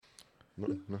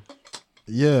No.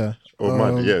 Yeah. Oh,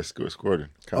 man. Yeah, it's recording.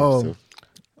 Still.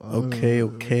 Okay.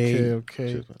 Cheers,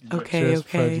 Okay.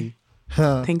 Paddy.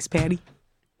 Thanks, Patty.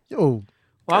 Yo.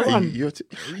 Well, Hey, on.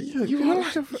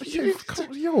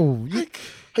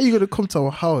 How you gonna come to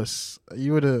our house?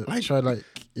 You would have tried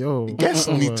Guests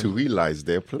need to realize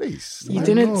their place. You I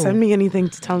didn't know. send me anything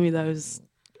to tell me that was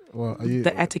Well, are you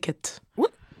the etiquette.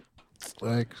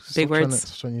 like Big stop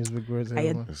words. Trying to use big words. I Here,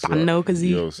 had man. So, I know because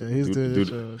yo, you. so Yeah, he's doing do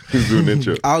the intro. Who's doing the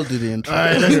intro? I'll do the intro. All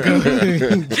right,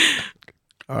 let's go.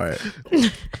 All right.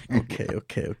 Okay.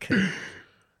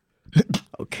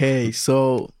 Okay,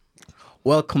 so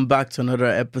welcome back to another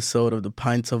episode of the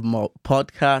Pints of Malt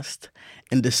podcast.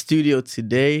 In the studio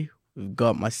today, we've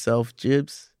got myself,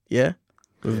 Jibs. Yeah.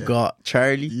 We've got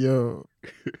Charlie. Yo.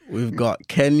 We've got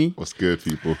Kenny. What's good,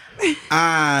 people?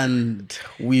 And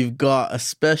we've got a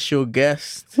special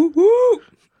guest. Woo-woo.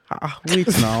 Wait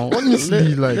now.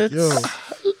 Honestly, Let's-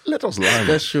 Let us learn.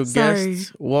 Special Sorry.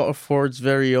 guest, Waterford's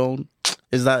very own.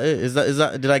 Is that it? Is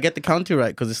that? Did I get the county right?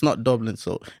 Because it's not Dublin.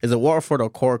 So is it Waterford or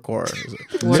Cork or?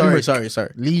 Sorry.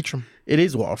 Leitrim. It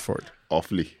is Waterford.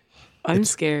 Awfully. I'm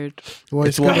scared. Well,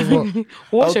 It's kind of what?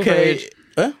 What's your Okay.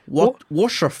 favorite? What?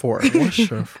 Waterford.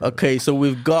 Okay, so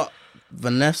we've got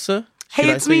Vanessa. Hey,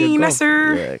 Should I it's say your me, girl?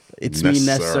 Nesser. Yeah, it's me,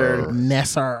 Nesser.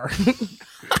 Nessar.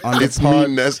 On the It's pod.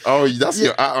 me, Ness. Oh, that's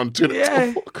your at on Twitter.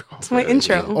 Yeah. Oh, God. It's my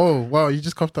intro. Oh, wow. You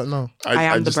just coughed that now. I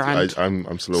am the brand.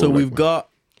 I'm slow. So like we've that. got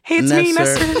Hey, it's me,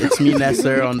 Nesser. It's me,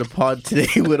 Nesser, on the pod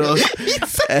today with us.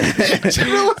 That's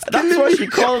what she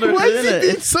called her, Why is isn't it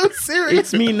being it? so serious?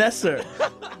 It's me, Nesser.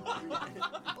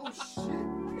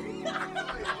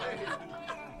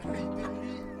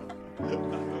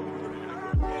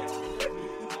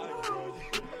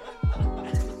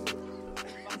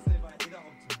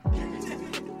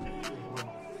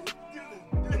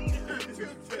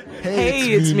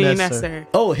 Hey, it's me, Nesser.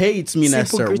 Oh, hey, it's me,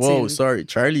 Simple Nesser. Whoa, greeting. sorry,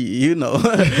 Charlie. You know.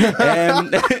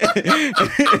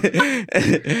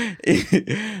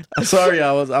 Sorry,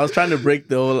 I was trying to break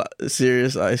the whole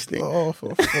serious ice thing. Oh,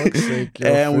 for fuck's sake. yo,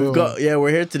 And Phil. we're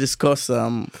here to discuss.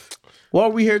 What are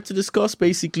we here to discuss?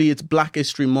 Basically, it's Black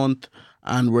History Month,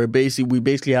 and we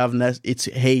basically have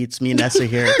it's me, Nesser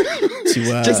here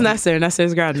to Just Nesser.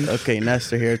 Nesser's grand. okay,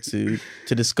 Nesser here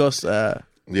to discuss.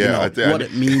 Yeah, what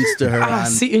it means to her. Ah,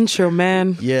 and, see intro,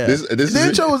 man. yeah. This The is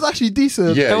intro was actually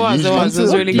decent. Yeah, It was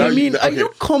usually- really I good. mean, are okay. you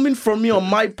coming from me on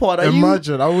my pod? Are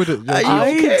Imagine, I wouldn't. Are you I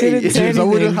okay? didn't say James, I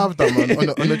wouldn't anything. have that, man.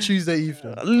 On a Tuesday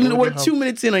evening. I you? wouldn't We're have- 2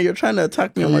 minutes in and you're trying to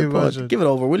attack me on Can my you pod. imagine? Give it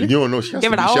over, will you? No, she has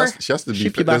Give to it be. an hour. She has to be.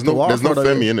 Ship you back There's to no Waterford,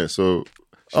 Femi in it, so.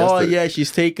 she has Oh to- yeah,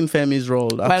 she's taking Femi's role.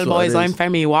 That's Well, what boys, it I'm is.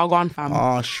 Femi. Wagwan fam.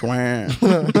 Oh, schwan.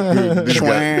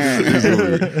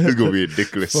 This is gonna be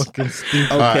ridiculous. Fucking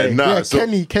stupid. Okay. Nah, Yeah,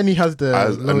 so, Kenny has the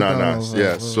lowdown of,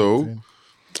 yeah. of So, everything.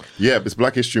 yeah, it's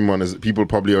Black History Month. As people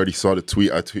probably already saw the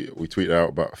tweet. We tweeted out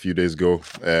about a few days ago.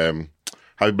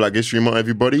 Happy Black History Month,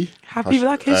 everybody. Happy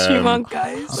Black History Month,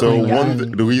 guys. So Oh my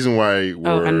God. the reason why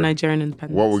and Nigerian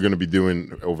independence. what we're going to be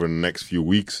doing over the next few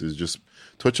weeks is just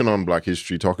touching on Black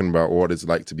history, talking about what it's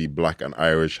like to be Black and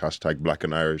Irish. Hashtag Black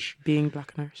and Irish. Being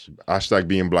Black and Irish. Hashtag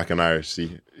being Black and Irish.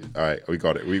 See, all right, we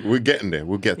got it. We're getting there.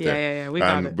 We'll get there. Yeah, we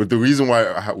got it. But the reason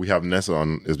why we have Nessa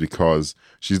on is because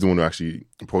she's the one who actually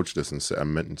approached us and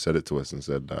said it to us and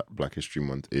said that Black History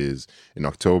Month is in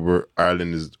October.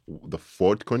 Ireland is the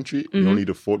fourth country, only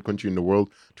the fourth country in the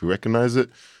world to recognize it.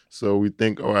 So we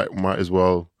think, all right, might as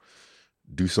well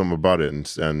do something about it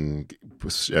and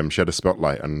shed a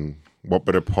spotlight. And what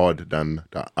better pod than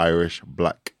the Irish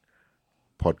Black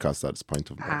podcast that's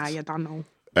Pint of Malt. You don't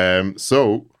know.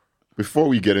 So before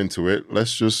we get into it,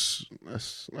 let's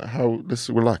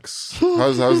relax.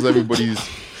 How's everybody's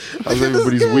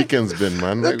weekends been,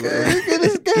 man? Look at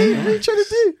this guy. What are you trying to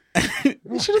do?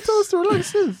 You should have told us to relax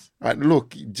since.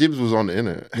 Look, Jibs was on it,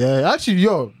 innit? Yeah, actually,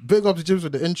 big up to Jibs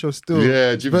with the intro still.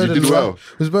 Yeah, It's Jibs, better you did than- well.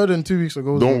 It was better than 2 weeks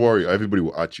ago. Don't worry, everybody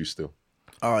will at you still.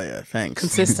 Oh yeah, thanks.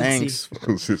 Consistency. Thanks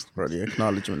Consistent. for the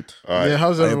acknowledgement. All right. Yeah,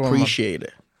 how's I everyone? man? appreciate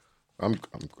it. I'm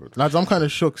good. Lads, I'm kind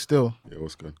of shook still Yeah,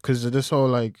 what's good? because of this whole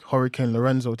like Hurricane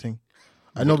Lorenzo thing.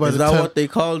 I know by Is the that time. what they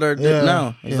called her Yeah,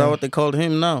 now? Is yeah. that what they called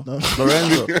him now?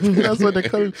 Lorenzo. That's what they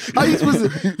call it. How you supposed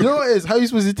to? You know what it is? How you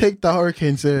supposed to take the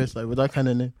hurricane serious like with that kind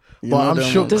of name? You But know I'm them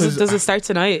shook ones. because Does it start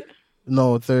tonight?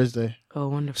 no Thursday. Oh,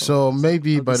 wonderful. So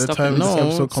maybe by the stop time it. this No,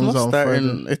 episode it's comes not out on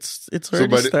starting. Friday, It's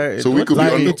already started. so we could be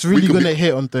like on the- it's really we could gonna be-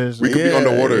 hit on Thursday. We could be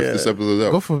underwater Yeah. if this episode's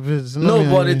out. Go for biz. No,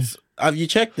 but it's. Have you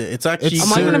checked it? It's actually.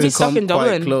 Am I gonna be stuck come in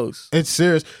Dublin? quite close. It's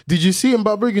serious. Did you see in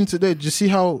Balbriggan today? Did you see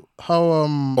how far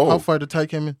the tide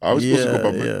came in? I was supposed to go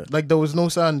back. Yeah. Like there was no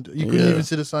sand. You couldn't Yeah. even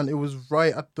see the sand. It was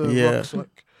right at the Yeah. rocks.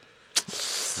 Like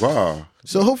Wow.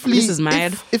 So hopefully, This is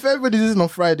mad. If everybody's listening on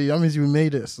Friday, that means you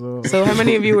made it. So So how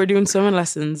many of you were doing swimming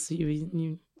lessons?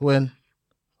 You when?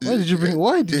 Why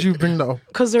did you bring that up?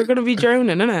 because they're gonna be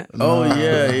drowning, innit? Oh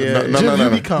yeah, yeah, No, Jim, no, you no.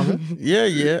 be calm.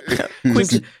 yeah.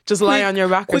 Just lie on your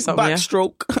back or Quick something. Yeah?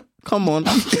 backstroke. Come on.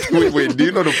 Wait. Do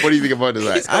you know the funny thing about this?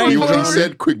 Like, going he forward.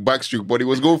 said quick backstroke, but he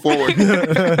was going forward.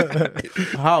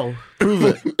 How? Prove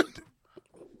it.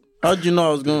 How'd you know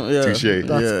I was going? Yeah. Touche.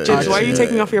 Yeah. Jibs, why are you yeah.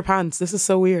 taking off your pants? This is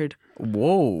so weird.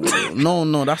 Whoa.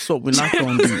 No, that's what we're not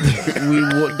going to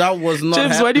do. That was not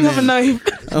Jibs, why do you have a knife?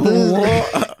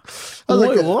 What? I was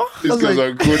Wait, like, what? This That's goes like-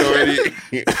 on good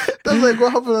already. That's like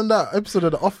what happened on that episode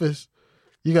of The Office.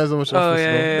 You guys don't watch The Oh, Office,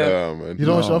 yeah, no? yeah, yeah. Yeah, man. You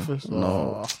don't watch The No, Office? no.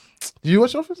 Oh. Do you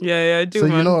watch The Office? Yeah, I do, So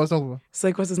man. you know what I was talking about? It's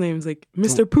like, what's his name? It's like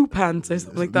Mr. Poop Pants or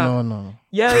something like that. No.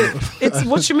 Yeah, it's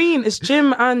what you mean. It's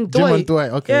Jim and Jim Dwight. and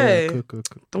Dwight. Okay, Yeah. yeah, cool.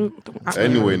 Don't act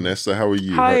Anyway, Nessa, how are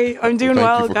you? Hi, I'm doing Thank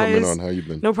well, you for coming guys. on. How you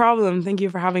been? No problem. Thank you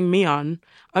for having me on.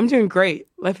 I'm doing great.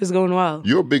 Life is going well.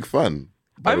 You're a big fan.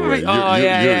 by I'm the a way. big,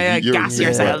 yeah. Gas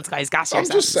yourselves, guys. Gas I'm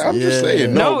yourselves. just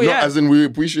saying. No, No, yeah. as in we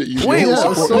appreciate you. Wait, You're Yeah,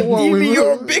 what? support- so what?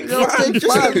 You're a big You're a fan. big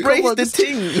Just fan. embrace Come on, the just-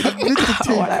 thing. Admit the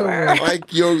thing, Whatever. come on.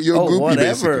 Like you're Oh, groupie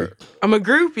whatever. basically. I'm a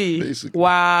groupie. Basically.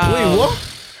 Wow. Wait,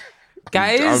 what?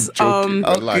 Guys, I'm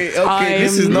joking. Relax. Okay,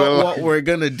 this is I'm- not Relax. what we're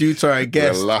gonna do to our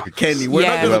guest, Relax. Kenny. We're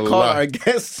Yeah. not gonna call Relax. our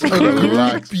guest.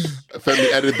 Relax.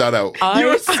 Femi, edit that out.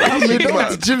 You're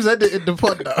so Jim's edited the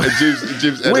pod now.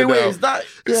 Jim's edit Wait, out. is that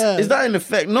Yeah. is that in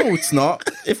effect? No, it's not.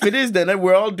 If it is, then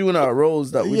we're all doing our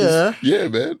roles that we just. Yeah. Yeah,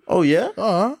 man. Oh yeah.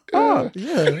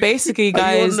 Yeah. basically, Are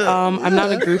you on guys, the- I'm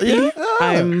not a groupie.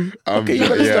 I'm Okay, you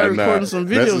gotta start recording some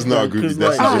This videos is not a then, groupie. 'cause, This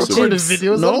like- is just I'm a recording Clips.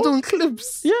 videos. No? I'm doing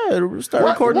clips. Yeah, start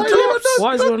recording why clips.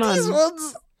 What is going These on?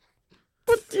 ones.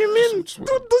 What do you mean? Does he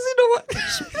know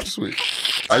what? Sweet.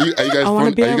 Are you guys I want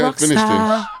to be are a you guys rock finished?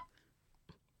 star.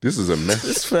 This is a mess.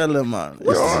 This fella, man.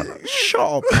 Shut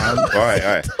up, man. All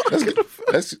right.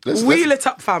 Let's Wheel it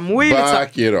up, fam. Wheel it up.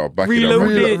 back it up. Back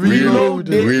Reload it it. up. Reload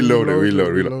it.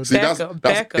 Reload. See,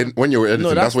 Back up. when you're editing. No,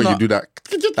 that's that's when you not- do that.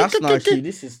 That's not actually.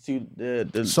 This is too.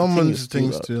 The Someone's thing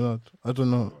things is too loud. I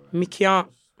don't know. Me can't.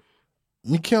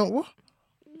 You can't what?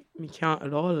 Me can't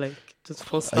at all. Like, just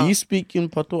full Are stop. you speaking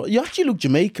patois? You actually look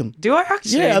Jamaican. Do I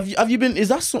actually? Yeah. Have you been? Is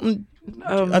that something?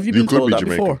 Have you You been could told be that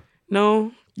Jamaican. before?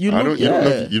 No. You I look. don't.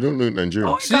 Yeah. You don't look Nigerian.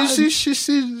 Oh, God. See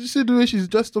the way she's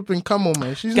dressed up in camo,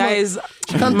 man. She's Guys, not,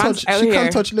 she can't man's touch. out She here.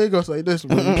 can't touch Lagos like this,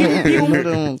 man. You know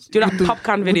the ones. Do that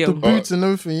popcorn video. The boots and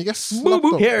everything. You get slapped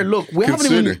up. Here, look. We haven't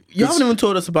even. Consider- You haven't even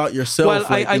told us about yourself. Well,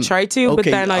 like, I in- tried to, but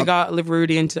Okay, then I got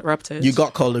rudely interrupted. You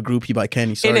got called a groupie by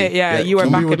Kenny. Sorry. it, yeah, you were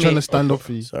We back were at trying me. to stand up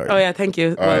for you. Sorry. Oh yeah, thank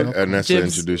you. All right, Well, Nessa,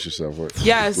 Jibs. introduce yourself.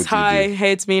 Yes, What do you hi, do?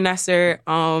 hey, it's me, Nasser.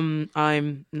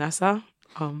 I'm Nessa.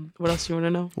 What else do you want to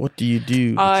know? What do you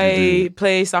do I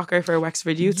play soccer for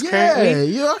Wexford Youths Yeah,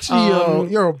 currently. you're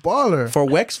actually you're a baller. for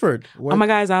Wexford? Oh my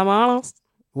guys, I'm honest.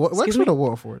 Wexford or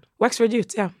Waterford? Wexford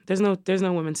Youths, yeah. There's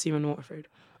no women's team in Waterford.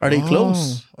 Are they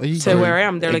close? Are you To where I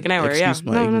am, they're like an hour. Yeah, Excuse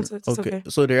my no, ignorance. it's okay.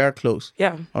 So they are close.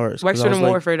 Yeah, All right. 'cause I Wexford was and like,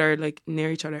 Waterford are like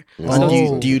near each other. Yeah. And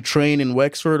Oh. do you train in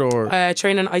Wexford or? I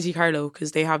train in IT Carlo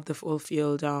because they have the full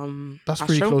field. That's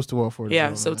pretty Astro. close to Waterford.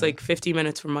 Yeah, as so well, it's like 50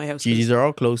 minutes from my house. These are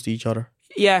all close to each other.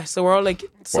 Yeah, so we're all like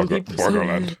some people.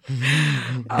 Borderland.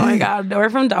 Oh my god, we're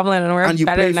from Dublin and we're And you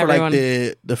better play than for everyone.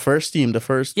 like the first team, the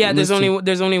first. Yeah, there's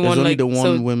women's only team. one only like the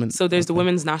one so, women. So there's the Okay.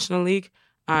 Women's National League,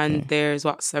 and Okay. there's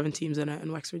 7 teams in it,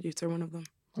 and Wexford Youths are one of them.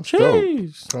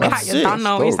 Jeez, Ah, that's you sick. don't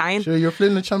know what you're dope. saying. Sure, you're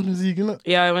playing the Champions League, innit?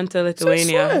 Yeah, I went to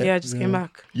Lithuania. swear. Yeah, I just came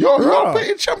back. Yo, you're Bruh.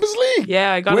 playing Champions League.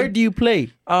 Yeah, I got. Where do you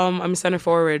play? I'm center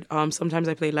forward. Sometimes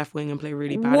I play left wing and play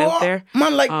really bad What? out there.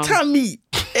 Man, like Tammy.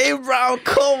 Hey, bro,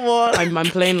 come on. I'm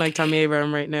playing like Tommy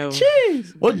Abraham right now.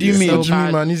 Jeez. What do you Yeah. mean? So What do you mean,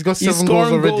 bad. man? He's got He's 7 goals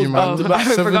scoring already, goals man. back Oh, to I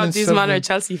Seven forgot and these 7. men are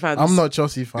Chelsea fans. I'm not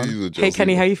Chelsea fan. He's a Hey Chelsea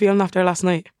Kenny, how man. you feeling after last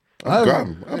night? I'm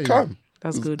calm. I'm calm.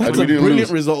 That's good. That's We a didn't brilliant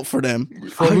lose. result for them.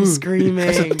 I'm who? screaming.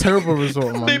 That's a terrible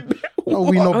result, man. How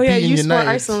we not Oh yeah, beating you sport United?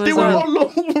 Arsenal They as were well.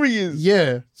 all over you.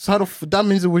 Yeah, so that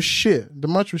means it was shit. The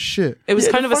match was shit. It was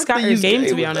Yeah, kind the of a fact that scattered he's- game, it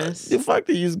to be was- honest. The fact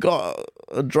that he's got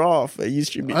a draw off, you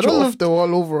should be. I don't know chuffed. if they were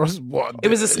all over us, but It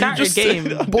was a You scattered just said game.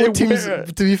 that. both They teams. were.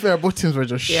 To be fair, both teams were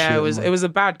just shit. Yeah, man. it was a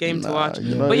bad game to Nah, watch.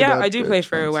 you know But yeah, that I do big play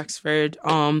for chance. Wexford.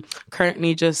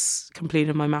 Currently just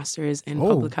completed my masters in Oh.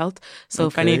 public health. So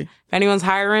Okay. if anyone's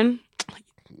hiring,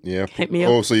 Yeah. Hit me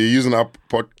up. Oh, so you're using our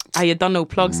I done no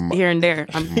plugs here and there.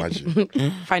 Imagine.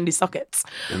 Find the sockets.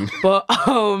 But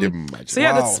Imagine. so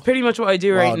yeah, that's pretty much what I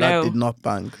do right that now. did not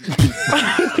bang.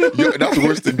 Yo, that's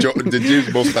worse than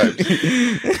James most times.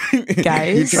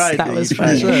 Guys, You tried that it, was you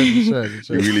fun. You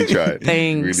really tried.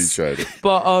 Thanks. You really tried it.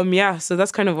 But yeah, so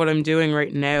that's kind of what I'm doing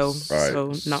right now. Right.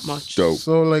 So not much. Dope.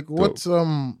 So like, what's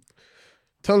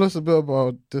Tell us a bit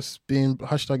about this being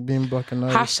being black and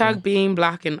Irish. Hashtag being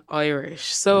black and Irish.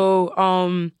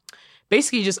 So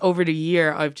basically just over the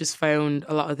year I've just found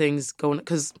a lot of things going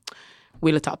because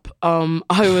wheel it up.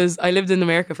 I lived in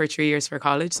America for 3 years for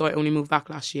college, so I only moved back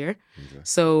last year. Okay.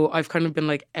 So I've kind of been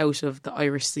like out of the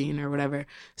Irish scene or whatever.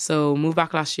 So moved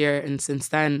back last year, and since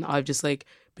then I've just like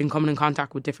been coming in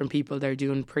contact with different people. They're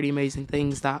doing pretty amazing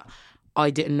things that I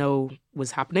didn't know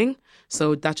was happening.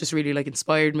 So that just really like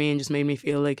inspired me and just made me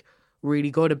feel like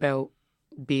really good about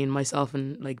being myself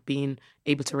and like being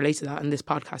able to relate to that, and this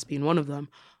podcast being one of them.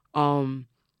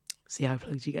 So yeah, I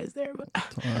plugged you guys there, but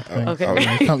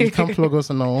okay. You can't plug us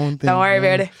on our own thing. Don't worry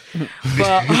about it.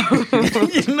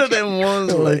 But You know them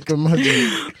ones Like,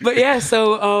 imagine. but yeah,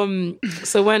 so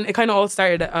when it kind of all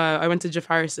started, I went to Jeff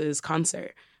Harris's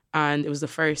concert, and it was the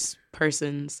first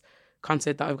person's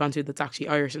concert that I've gone to that's actually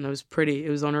Irish, and it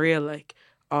was unreal. Like,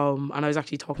 and I was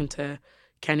actually talking to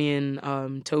Kenny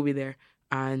and Toby there,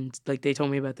 and like they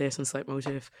told me about this and Slight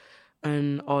Motive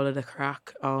and all of the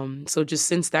crack. So just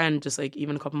since then, just like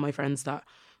even a couple of my friends that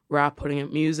rap, putting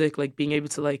out music, like being able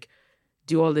to like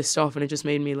do all this stuff, and it just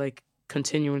made me like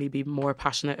continually be more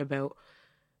passionate about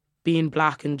being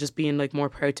black and just being like more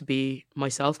proud to be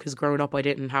myself, because growing up I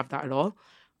didn't have that at all.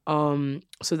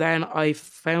 So then I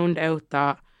found out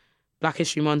that Black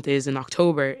History Month is in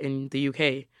October in the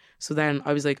UK. So then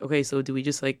I was like, okay, so do we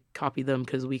just like copy them,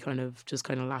 because we kind of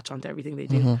latch onto everything they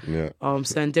do. Mm-hmm. Yeah.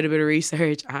 So then did a bit of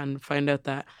research and found out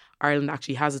that Ireland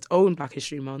actually has its own Black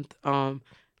History Month,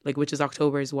 like which is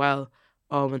October as well.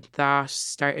 And that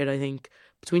started, I think,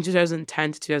 between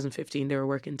 2010 to 2015. They were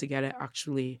working to get it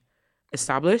actually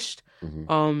established.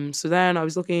 Mm-hmm. So then I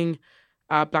was looking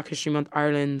at Black History Month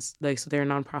Ireland's, like, so they're a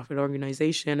non-profit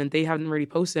organization, and they hadn't really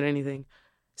posted anything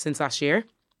since last year,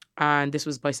 and this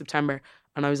was by September.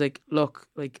 And I was like, look,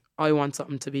 like I want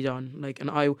something to be done, like, and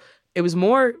it was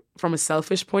more from a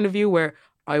selfish point of view where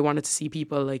I wanted to see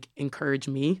people like encourage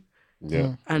me,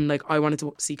 Yeah. and like I wanted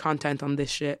to see content on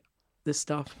this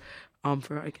stuff.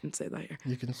 For I can say that here.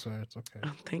 You can say it's okay.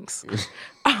 Thanks.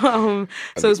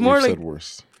 So it's more We've like said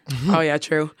worse. oh yeah,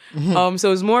 true. So it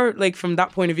was more like from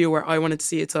that point of view where I wanted to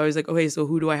see it. So I was like, okay, so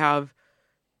who do I have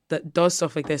that does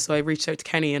stuff like this? So I reached out to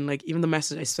Kenny, and like even the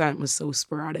message I sent was so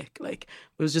sporadic. Like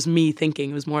it was just me thinking.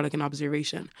 It was more like an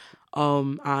observation.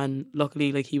 And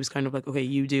luckily, like he was kind of like, okay,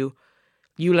 you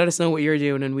let us know what you're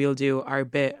doing, and we'll do our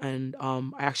bit. And I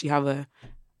actually have a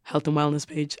health and wellness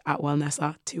page at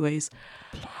Wellnessa, 2 ways.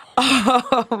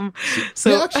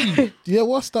 So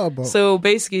What's that about? So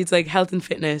basically, it's like health and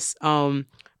fitness.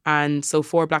 And so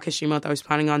for Black History Month, I was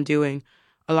planning on doing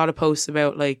a lot of posts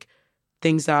about like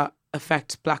things that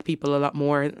affect Black people a lot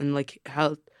more, and like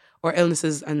health or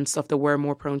illnesses and stuff that we're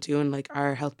more prone to, and like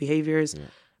our health behaviors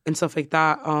and stuff like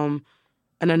that.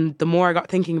 And then the more I got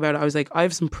thinking about it, I was like, I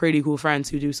have some pretty cool friends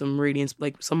who do some really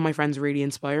like some of my friends really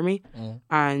inspire me,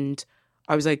 and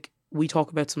I was like, we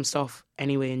talk about some stuff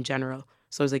anyway in general.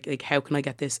 So I was like how can I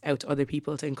get this out to other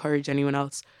people to encourage anyone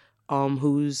else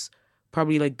who's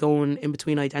probably like going in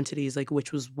between identities, like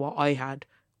which was what I had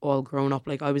all grown up.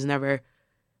 Like I was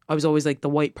always like the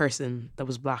white person that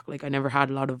was Black. Like I never had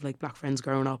a lot of like Black friends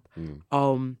growing up.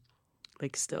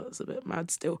 Like still it's a bit mad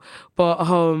still. But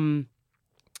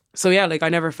so yeah, like I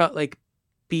never felt like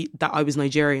that I was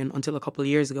Nigerian until a couple of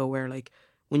years ago, where like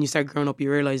when you start growing up you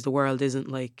realize the world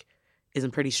isn't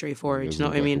pretty straightforward. You know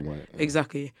what I mean? White, yeah.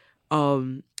 Exactly.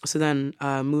 So then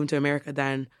moving to America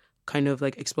then kind of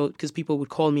like exposed, because people would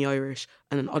call me Irish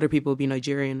and then other people would be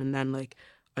Nigerian, and then like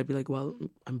I'd be like, well,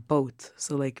 I'm both.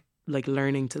 So like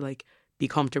learning to like be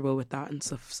comfortable with that and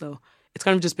stuff. So it's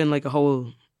kind of just been like a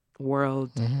whole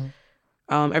world.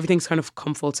 Everything's kind of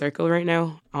come full circle right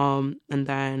now. And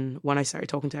then when I started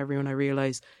talking to everyone, I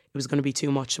realized it was going to be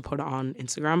too much to put it on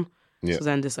Instagram. Yeah. So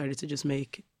then decided to just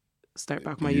start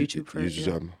back my YouTube for it.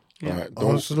 Yeah. All right. I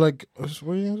was like, what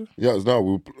are you gonna say? Yeah,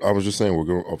 no. I was just saying we're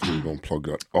going to plug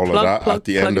that all of Plug, that plug, at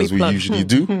the end, as we plug. usually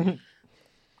do.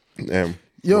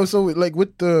 Yo, so like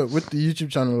with the YouTube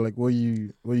channel, like what are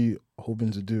you hoping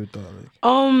to do with that?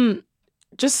 Like,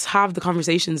 just have the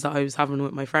conversations that I was having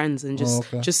with my friends, and just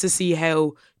to see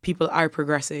how people are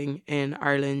progressing in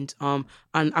Ireland. And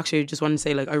actually I just want to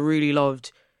say, like, I really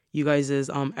loved you guys'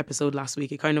 episode last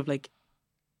week. It kind of like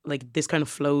this kind of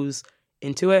flows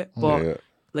into it, but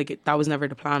that was never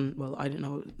the plan. Well, I didn't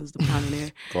know it was the plan in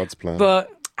here. God's plan. But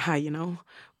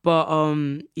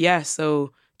yeah,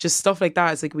 so just stuff like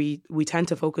that. It's like we tend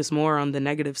to focus more on the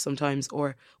negative sometimes,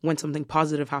 or when something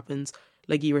positive happens,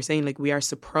 like you were saying, like we are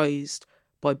surprised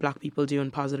by black people doing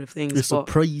positive things. You're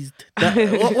surprised.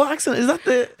 What accent is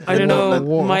that? I don't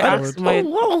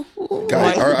know.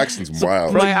 Guys, our accent's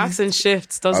wild. My accent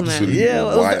shifts, doesn't Absolutely it? Yeah,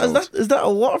 wild. is that a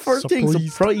Waterford thing?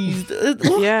 Surprised.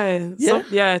 Yeah,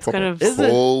 it's kind of.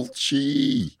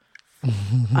 Colchi.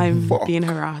 I'm being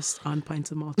harassed on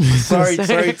Pints of Malt. Sorry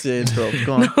to interrupt.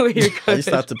 Go on. No, you're good. I just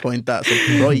had to point that.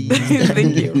 Surprised.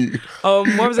 Thank you.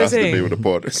 What was That's I the saying? name of the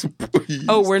pod. Surprise.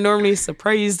 Oh, we're normally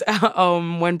surprised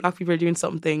when black people are doing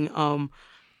something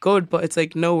good, but it's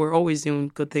like, no, we're always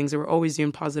doing good things, or we're always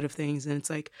doing positive things. And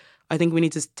it's like, I think we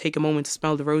need to take a moment to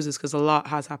smell the roses, because a lot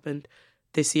has happened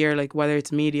this year, like whether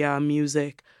it's media,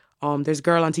 music. There's a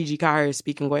girl on TG Car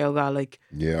speaking Gaeilge, like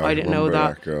I didn't know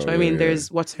that. Girl. Do you know what I mean?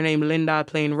 There's what's her name, Linda,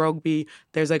 playing rugby.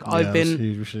 There's like I've been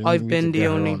the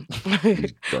only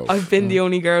I've been the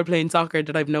only girl playing soccer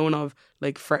that I've known of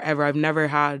like forever. I've never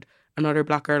had another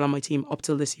black girl on my team up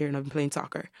till this year, and I've been playing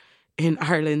soccer in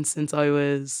Ireland since I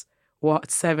was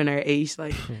 7 or 8.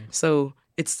 Like so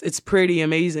it's pretty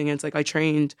amazing. And it's like I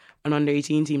trained an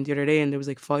under-18 team the other day, and there was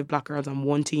like 5 black girls on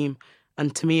one team,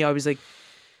 and to me I was like,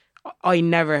 I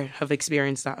never have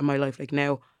experienced that in my life. Like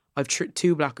now I've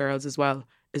 2 black girls as well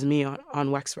as me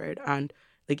on Wexford, and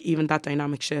like even that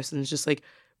dynamic shifts, and it's just like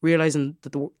realizing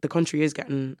that the country is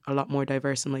getting a lot more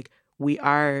diverse, and like we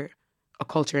are a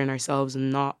culture in ourselves,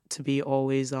 and not to be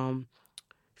always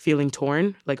feeling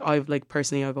torn. Like I've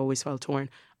always felt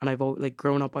torn, and I've like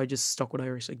grown up, I just stuck with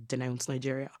Irish, like denounced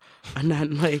Nigeria, and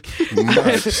then like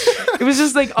it was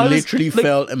just like I literally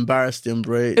felt embarrassed and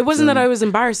brave. It wasn't that I was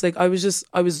embarrassed. Like I was.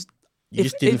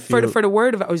 For the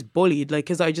word of it, I was bullied. Like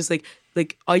because I just like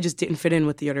I just didn't fit in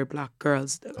with the other black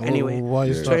girls anyway. Why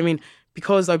is that? Do you know what I mean?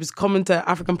 Because I was coming to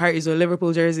African parties with a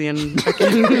Liverpool jersey and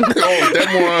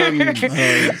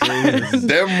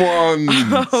them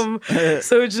ones.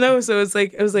 So you know, so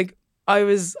it was like I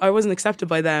wasn't accepted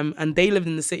by them, and they lived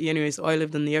in the city anyway, so I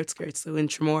lived in the outskirts, so in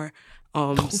Tramore.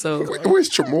 So Where's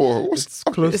Tramore? It's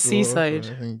close the to seaside.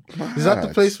 Is that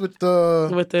the place with the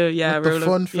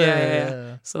fun fair?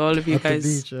 Yeah. So all of you At guys, the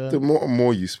beach, yeah. The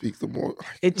more you speak, the more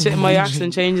my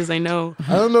accent changes. I know.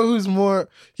 I don't know who's more.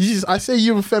 I say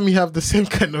you and Femi have the same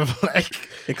kind of like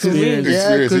experience.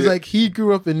 Yeah, because like he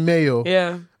grew up in Mayo.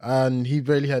 Yeah. And he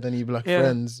barely had any black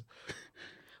friends.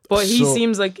 But he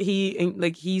seems like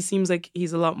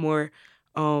he's a lot more.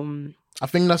 I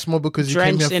think that's more because he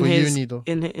came here for uni, though.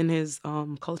 In his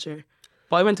culture.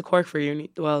 But I went to Cork for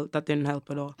uni. Well, that didn't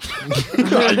help at all.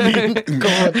 I mean,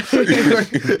 God,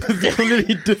 it's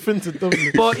completely different to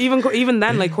Dublin. But even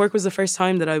then, like Cork was the first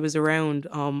time that I was around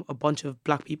a bunch of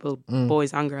black people,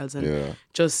 boys and girls, and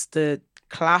just the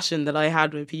clashing that I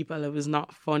had with people, it was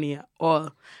not funny at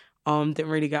all. Didn't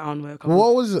really get on with.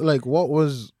 What was it like? What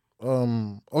was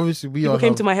obviously people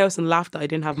came to my house and laughed that I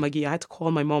didn't have Maggie. I had to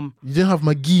call my mum. You didn't have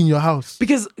Maggie in your house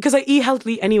because I eat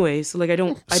healthily anyway. So like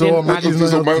Maggie's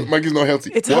not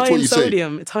healthy. It's high in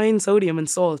sodium. It's high in sodium and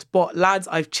salt. But lads,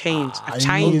 I've changed.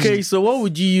 Okay, so what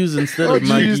would you use instead of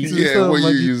Maggie?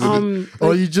 What you using?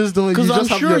 Or you just don't. Because I'm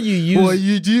sure you use. Or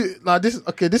you do. Like this.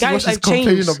 Okay, this guys, is what she's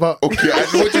complaining about. Okay, I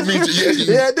know what you mean.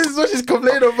 Yeah, this is what she's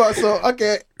complaining about. So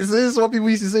okay, so this is what people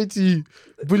used to say to you.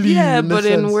 Bullying. Yeah, but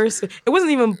in worse, it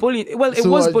wasn't even bullying. Well, it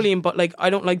was bullying, but like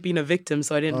I don't like being a victim,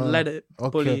 so I didn't let it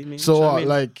bully me. So what I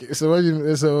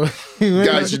mean?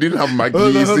 Guys, you didn't have Maggie.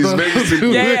 No,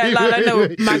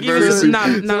 Maggie was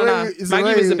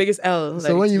Maggie was the biggest L.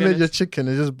 So when you made your chicken,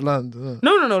 it's just bland.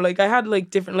 No. Like I had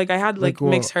like different, like I had like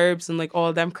mixed herbs and like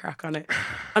all them crack on it,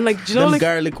 and like do you know them like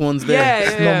garlic ones there.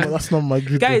 Yeah. That's not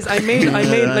Maggie. Guys, I made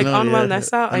like on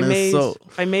Wellnessa,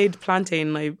 I made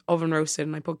plantain, I oven roasted,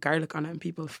 and I put garlic on it, and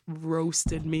people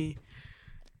roasted me.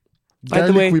 By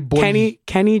the way,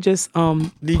 Kenny just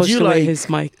pushed away his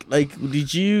mic. Like,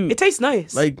 did you? It tastes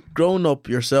nice. Like grown up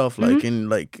yourself, like in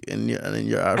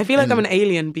your. I feel like I'm an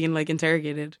alien being like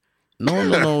interrogated.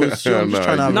 No. It's I'm just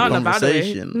trying to have a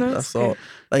conversation. No, that's all.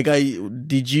 Like,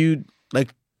 would you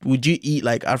eat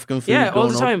like African food? Yeah, all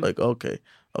the time. Like, okay.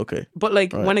 But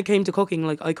like when it came to cooking,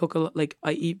 like I cook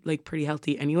I eat like pretty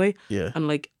healthy anyway. Yeah. And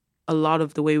like a lot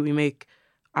of the way we make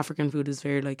African food is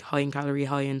very like high in calorie,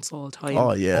 high in salt, high in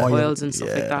oil. oils and stuff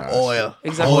like that. Oil.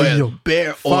 Exactly. Oil.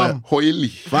 Bare oil. Oily.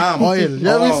 Fam. Oil.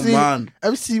 You Man.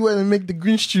 ever see when they make the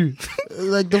green stew?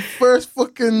 Like the first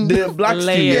fucking The black stew.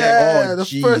 Layer. yeah, Oh, the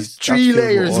jeez, first 3 that's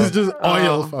layers oil. is just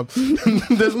oil,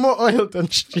 fam. There's more oil than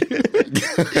stew.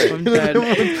 I'm dead.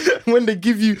 when they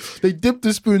give you, they dip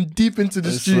the spoon deep into the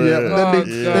I stew, swear. and Oh,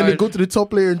 then they God. go to the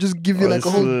top layer and just give you like a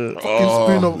whole swear. fucking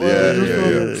spoon of oil.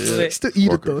 yeah, Just yeah. Still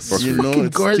eat it though. Fuck it. You know, Fucking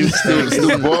it's gorgeous.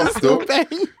 Still boss, though. Bang.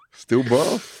 Still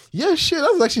boss. Yeah, shit.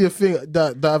 That's actually a thing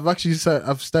that I've actually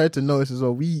I've started to notice as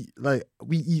well. We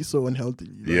eat so unhealthy.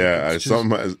 Like, Yeah, it's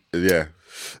just- yeah.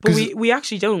 But we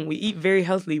actually don't. We eat very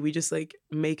healthily. We just like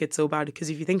make it so bad because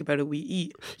if you think about it, we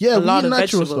eat yeah, a we lot eat of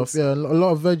natural vegetables. stuff. Yeah, a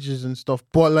lot of veggies and stuff.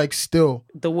 But like still,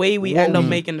 The way we What end up we-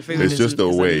 making the food It's is just the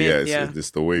is a way, myth, yeah.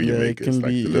 It's the way you Yeah, make it it. It's can like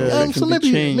be- the little yeah, thing. it so can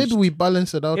be changed. maybe we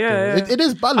balance it out. Yeah, though. yeah. It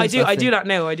is balanced. I do that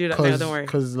now. Don't worry.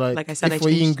 Because like Like I said, if I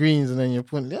we're eating changed. greens and then you're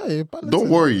putting you balance Don't it.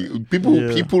 worry. People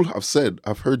Yeah. have said,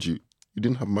 I've heard you. You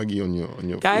didn't have Maggie on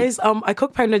your Guys, I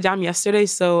cooked pounded jam yesterday,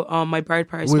 so my bride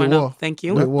price Wait, went what? up. Thank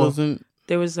you. Wait, That what? doesn't.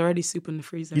 There was already soup in the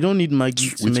freezer. You don't need Maggie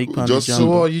to Which- make pounded just jam. So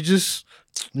though. you just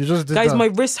did Guys, that. my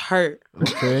wrist hurt.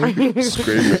 Okay. It's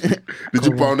crazy. Did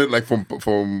you pound it like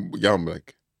from yam?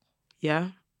 Like Yeah.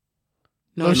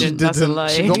 No, No, I she didn't. That's a didn't. lie.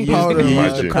 She got Use powder. the- man.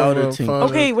 use the powder thing.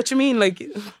 Okay, what you mean? Like,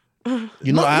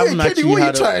 You know, I Wait, haven't Kenny, actually what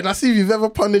had you trying? I see if you've ever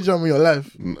pounded jam in your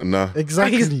life. nah.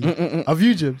 Exactly. Have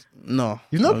you, Jibs? No.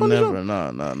 You've not I've pounded never.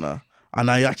 No. And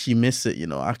I actually miss it,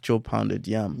 actual pounded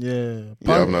yam. Yeah.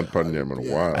 Yeah, I've not pounded yam in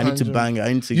a while. I need to bang it.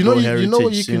 I need to You go know, heritage you know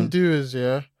what you soon. can do is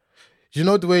you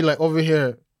know the way like over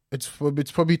here it's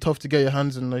probably tough to get your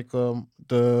hands in like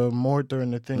the mortar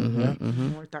and the thing.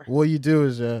 Yeah. What you do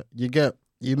is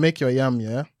you make your yam,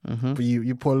 but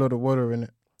you pour a lot of water in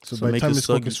it. So by the make time it it's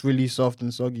cooked, soggy. it's really soft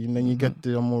and soggy, and then you get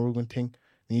the Moroccan thing,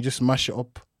 and you just mash it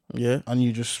up Yeah. and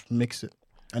you just mix it,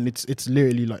 and it's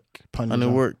literally like pounded And it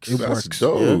jam. works. It That's works.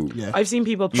 dope. Yeah, I've seen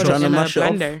people put You it trying to in a mash it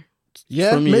up? blender.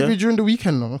 yeah. For me, Maybe yeah. during the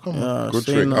weekend, no, come on. Yeah, Good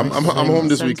say trick. no, I'm say no. home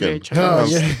this Sounds very weekend. Oh,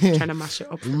 trying, yeah. trying to mash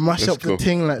it up. Mash Let's up the go.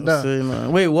 thing like that. Say no.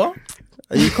 Wait, what?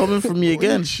 Are you coming for me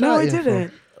again? No, I Yeah,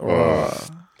 didn't.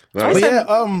 Nice. But said-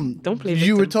 yeah, Don't play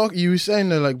You were victim. you were saying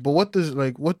that like, but what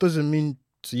does it mean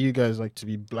to you guys like to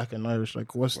be black and Irish?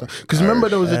 Like, what's that? Because remember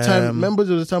there was a time. Remember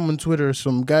there was a time on Twitter,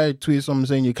 some guy tweeted something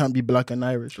saying you can't be black and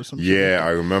Irish or something. Yeah, I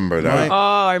remember that. Oh,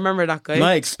 I remember that guy.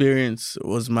 My experience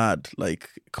was mad. Like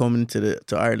coming to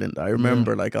Ireland, I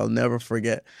remember. Like I'll never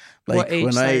forget. Like What age,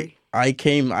 when sorry? I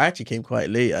actually came quite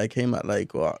late. I came at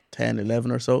like 10,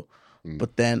 11 or so.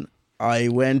 But then I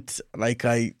went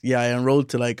I enrolled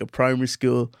to like a primary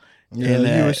school. Yeah,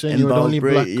 you were saying you were the only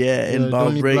black. in the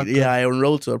only Balbriggan. black guy. Yeah, I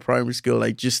enrolled to a primary school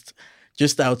like just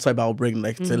outside Balbriggan,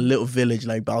 like it's a little village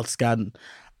like Balscadden,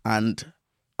 and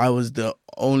I was the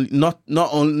only not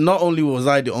only was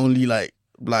I the only like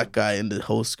black guy in the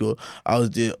whole school. I was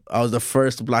the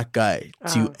first black guy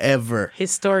to ever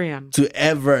Historian.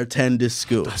 attend this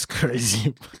school. That's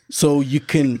crazy. So you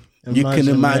can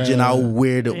imagine yeah. how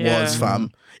weird it was, Yeah.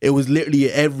 fam. It was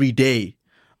literally every day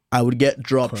I would get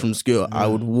dropped from school. I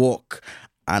would walk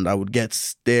and I would get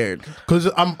stared. Because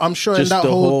I'm sure in Just that the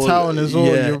whole town as well,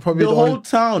 yeah. you're probably the whole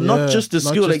town, Yeah, not just the not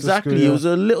school. just the Exactly, school, yeah. it was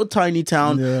a little tiny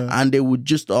town, Yeah. and they would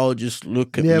just all just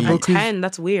look at Yeah, me. but- At 10,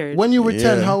 that's weird. When you were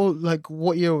 10, Yeah. how like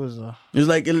what year was that? It was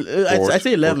like I'd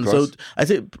say 11. So Fourth I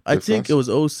think class? it was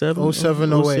 07.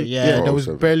 07, 08. Yeah, Yeah. there was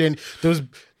 07. barely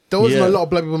there wasn't Yeah. a lot of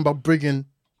black people in Balbriggan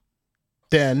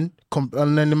then,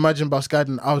 and then imagine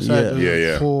Balscadden outside. Yeah. of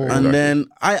Yeah. poor- Exactly. And then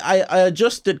I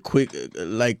adjusted quicker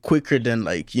than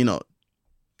like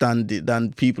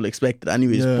than people expected.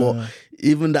 Anyways, Yeah. but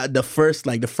even that the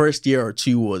first year or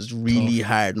two was really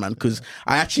hard, man. Because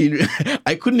I actually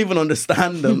I couldn't even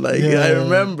understand them. Like Yeah. I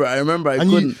remember I And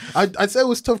couldn't. I'd say it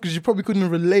was tough because you probably couldn't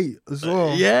relate as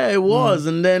well. Yeah, it was.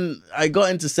 And then I got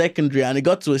into secondary and it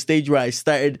got to a stage where I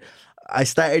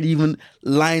started even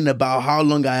lying about how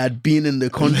long I had been in the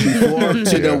country for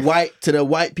to the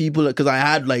white people, because I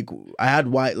had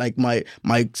white, like my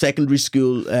secondary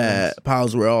school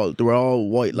pals were all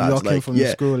white lads. all came like from the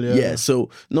school, yeah. So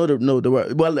there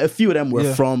were, well, a few of them were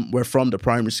Yeah. from the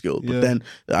primary school, but Yeah. then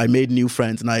I made new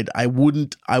friends, and I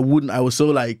wouldn't I was so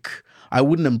like I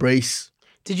wouldn't embrace.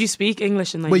 Did you speak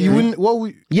English in But Nigeria? you wouldn't. What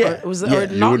we? Yeah, Or was yeah. or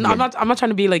not, wouldn't I'm not trying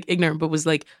to be like ignorant, but was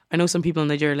like I know some people in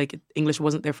Nigeria like English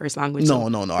wasn't their first language. No.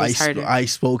 so it was harder. I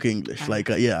spoke English.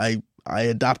 Like I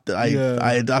adapted. Yeah.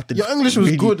 I adapted. Your English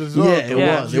was good as well, Yeah, it though.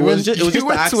 Yeah. was. You It was went- just. It was you just the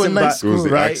went to a accent. nice It was the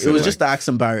right? accent, It was like- just the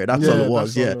accent barrier. That's Yeah, all it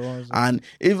was. that's Yeah. all it was. And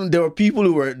even there were people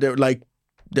who were there. Like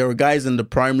there were guys in the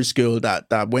primary school that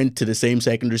went to the same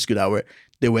secondary school that were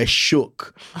they were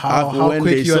shook How when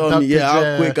quick they you saw me. adapted, Yeah, how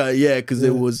yeah. quick because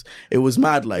it was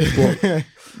mad. Like, but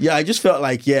yeah, I just felt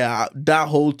like that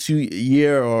whole 2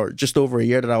 year or just over a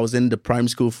year that I was in the prime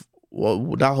school,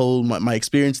 that whole my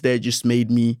experience there just made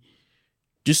me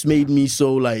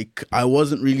so like I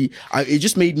wasn't really. It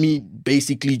just made me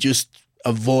basically just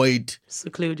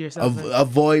seclude yourself.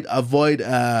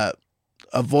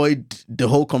 Avoid the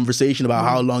whole conversation about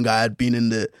how long I had been in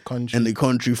the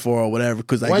country for or whatever,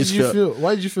 because Why did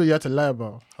you feel you had to lie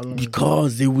about how long?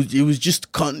 Because it was just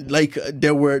like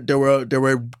there were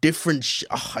different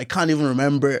I can't even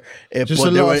remember it, Just but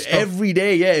a there lot were of stuff. every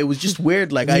day. Yeah, it was just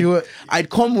weird. Like I'd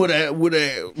come with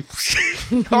a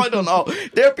I don't know.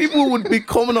 There are people who would be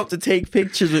coming up to take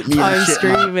pictures with me. I'm and shit,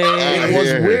 screaming. man. It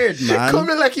was weird, man.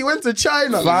 Coming like he went to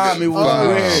China. Fam, it was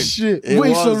weird. Shit. It Wait,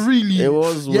 was- so really? it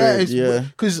was weird, yeah.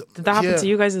 Because Did that happen to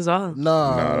you guys as well?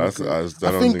 Nah, Nah, I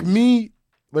don't think me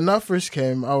when I first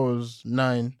came, I was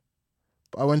 9.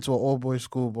 I went to an all boys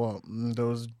school, but there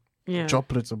was Yeah.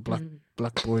 droplets of black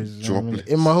boys. You know what I mean? Droplets.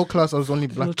 In my whole class, I was only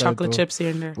black Little guy, chocolate though. chips here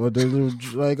and there. But they were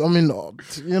like, I mean,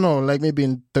 like maybe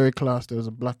in 3rd class there was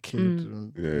a black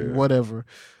kid, Yeah. whatever.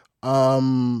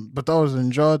 But that was in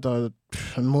Jordan.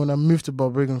 And when I moved to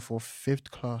Balbriggan for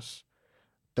 5th class,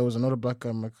 there was another black guy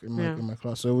in my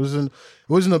class. So it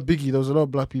wasn't a biggie. There was a lot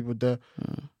of black people there.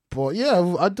 But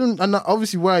yeah, I don't. And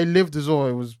obviously where I lived as well,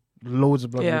 it was loads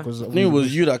of black people. Because I think it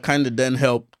was you that kind of then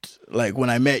helped. Like when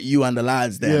I met you and the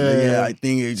lads, then I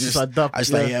think it just adapt, I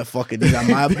was like, fuck it, these are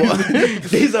my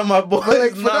boys. These are my boys. But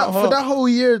like now, for that whole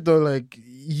year though, like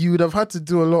you would have had to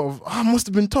do a lot of. It must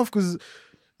have been tough because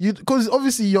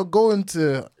obviously you're going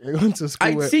to school.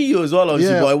 I'd see you as well,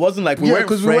 obviously, but it wasn't like we weren't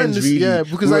friends, really. Yeah,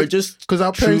 because we were just because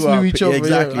our parents knew each other.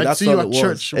 Exactly, I'd that's see you all at it was.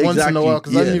 church once in a while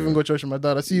because I didn't even go to church with my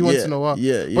dad. I see you once in a while.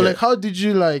 Yeah. But like, how did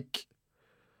you like?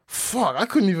 Fuck, I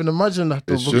couldn't even imagine that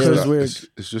though. It's Because just that, weird.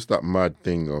 it's just that mad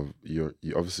thing of you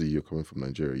obviously you're coming from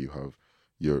Nigeria. You have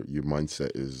your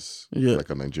mindset is like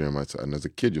a Nigerian mindset, and as a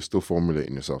kid you're still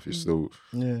formulating yourself. You're still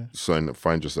trying to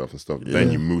find yourself and stuff.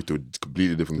 Then you move to a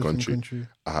completely different country.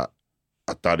 At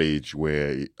that age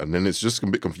and then it's just a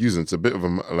bit confusing. It's a bit of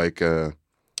a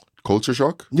culture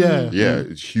shock. Yeah.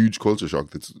 It's huge culture shock.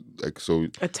 That's like so.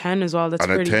 A 10 as well. That's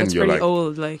And at pretty. 10, That's you're pretty like-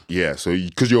 old. Like Yeah, so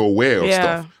because you're aware of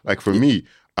stuff. Like for me,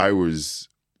 I was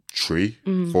 3,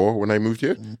 4 when I moved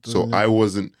here, so I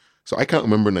wasn't. So I can't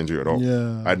remember Nigeria at all.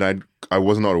 Yeah. And I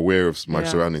was not aware of my Yeah.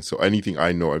 surroundings. So anything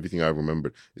I know, everything I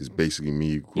remember is basically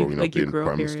me growing up you in grew up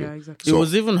primary here, school. yeah, exactly. It So-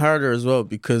 was even harder as well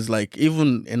because like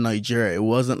even in Nigeria, it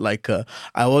wasn't like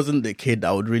I wasn't the kid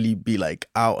that would really be like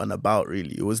out and about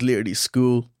really. It was literally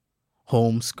school,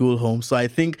 home. So I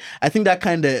think that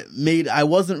kind of made, I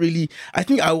wasn't really, I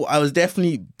think I was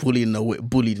definitely bullied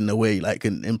in a way like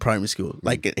in primary school,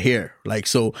 like here. Like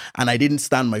so, and I didn't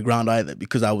stand my ground either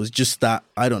because I was just that,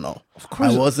 I don't know.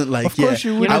 course- I wasn't like, of course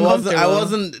you wouldn't. I Comfortable.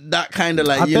 wasn't that kind of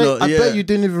like, I you bet you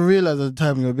didn't even realize at the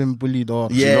time you were being bullied or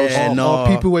no. or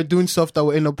people were doing stuff that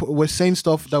were saying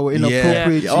stuff that were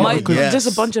inappropriate. Yeah. Oh, My- yes. Just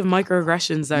a bunch of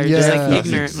microaggressions that are just like Yeah.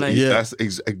 ignorant. Like That's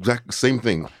exact same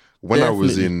thing. When I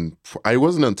was I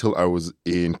wasn't until I was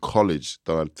in college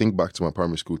that I think back to my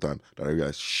primary school time that I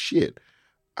realized, shit,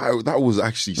 that was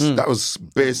actually that was a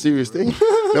very serious thing.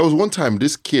 There was one time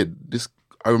this kid,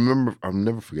 I remember, I'll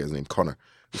never forget his name, Connor.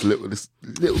 This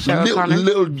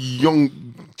little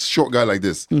young short guy like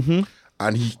this,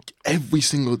 and he every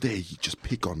single day he just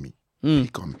pick on me.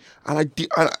 And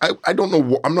I don't know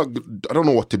what I don't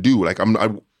know what to do. Like I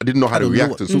didn't know how to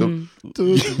react and stuff.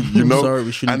 You know. Sorry,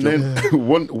 we shouldn't. And then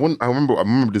one I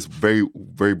remember this very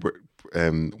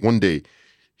one day,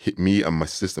 me and my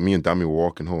sister, me and Dami were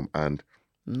walking home, and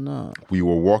we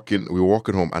were walking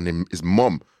home, and then his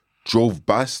mom drove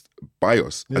past by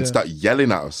us and started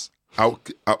yelling at us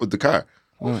out of the car.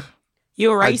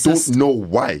 you're I racist. don't know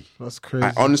why. That's crazy.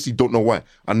 I honestly don't know why.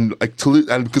 And like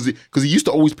because he used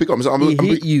to always pick up. So He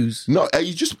hit yous. No,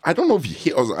 he just I don't know if he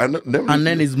hit us. And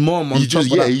then his mom on he top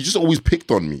just of that. he just always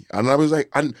picked on me, and I was like,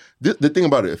 and the thing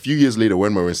about it, a few years later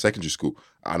when we were in secondary school,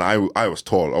 and I was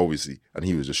tall obviously, and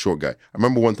he was a short guy. I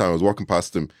remember one time I was walking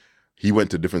past him. He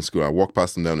went to a different school. I walked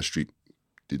past him down the street.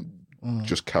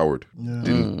 Just cowered.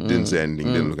 Didn't say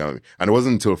anything. Didn't look at me. And it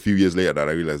wasn't until a few years later that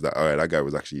I realized that that guy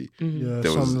was actually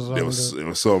there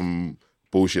was some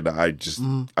bullshit that I just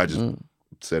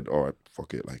said, all right,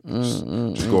 fuck it, like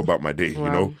just go about my day, you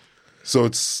know. So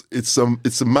it's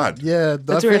a mad. Yeah,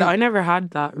 That's weird. I never had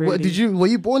that. Really. What, were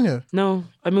you born here? No,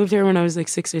 I moved here when I was like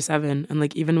 6 or 7, and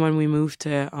like even when we moved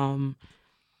to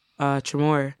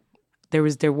Tremor,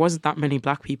 there wasn't that many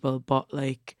black people, but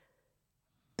like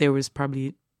there was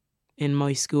probably in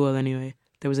my school anyway.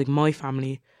 There was like my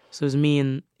family, So it was me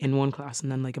in one class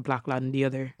and then like a black lad in the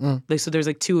other. Like, so there's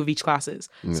like 2 of each classes.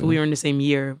 So we were in the same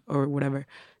year or whatever.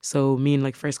 So me in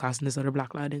like first class and this other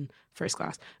black lad in first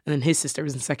class. And then his sister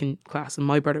was in second class and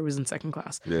my brother was in second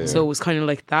class. Yeah. So it was kind of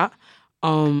like that.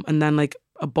 And then like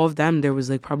above them, there was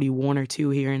like probably 1 or 2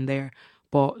 here and there.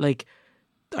 But like,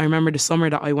 I remember the summer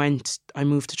that I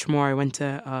moved to Tramore. I went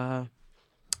to,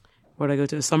 where did I go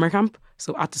to? A summer camp.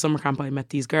 So at the summer camp, I met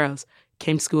these girls.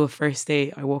 Came to school first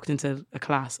day. I walked into a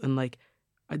class and like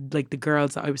the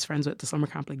girls that I was friends with at the summer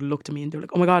camp like looked at me and they were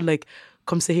like, "Oh my God, like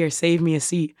come sit here, save me a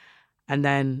seat." And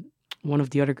then one of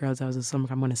the other girls I was at summer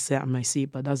camp, I'm gonna sit on my seat,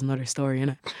 but that's another story,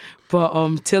 innit?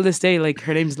 But till this day, like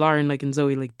her name's Lauren, like and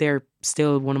Zoe, like they're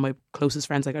still one of my closest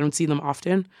friends. Like I don't see them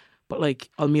often, but like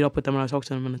I'll meet up with them and I'll talk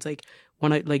to them, and it's like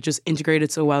when I like just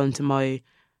integrated so well into my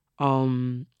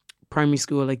primary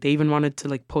school, like they even wanted to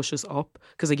like push us up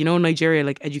because like, you know, in Nigeria,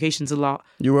 like education's a lot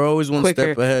you were always one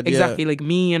quicker. Step ahead. Exactly. Like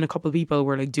me and a couple of people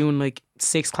were like doing like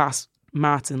 6th class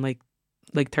maths in like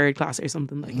 3rd class or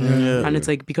something like and it's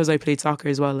like because I played soccer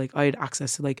as well, like I had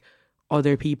access to like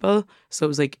other people, so it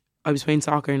was like I was playing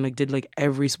soccer and like did like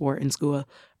every sport in school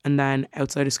and then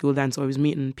outside of school then, so I was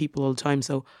meeting people all the time.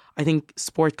 So I think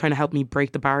sport kind of helped me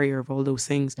break the barrier of all those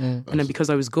things. And then because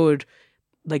I was good,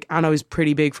 like, and I was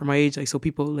pretty big for my age, like, so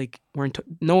people like weren't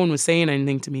no one was saying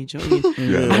anything to me, do you know what I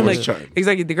mean? And, like,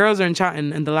 exactly, the girls aren't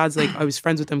chatting and the lads, like, I was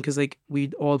friends with them because like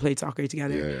we'd all played soccer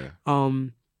together.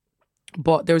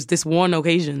 But there was this one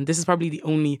occasion, this is probably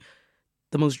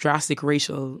the most drastic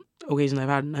racial occasion I've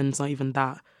had, and it's not even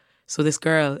that. So this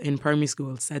girl in primary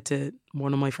school said to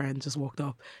one of my friends, just walked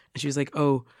up and she was like,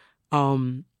 "Oh,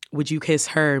 would you kiss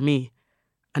her or me?"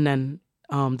 And then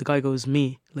the guy goes,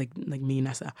 "Me," like me,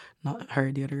 Nessa, not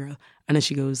her, the other girl. And then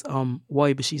she goes,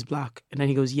 "Why? But she's black." And then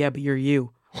he goes, "Yeah, but you're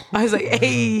you." I was like,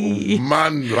 "Hey,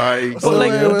 man, like,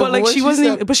 but like she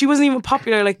wasn't even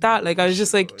popular like that. Like I was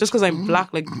just like, just because I'm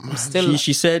black, like I'm still."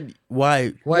 She said,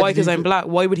 "Why? Why? Because I'm black.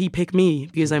 Why would he pick me?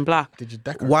 Because I'm black." Did you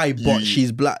decorate? Why? But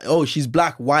she's black. Oh, she's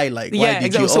black. Why? Like, why yeah, did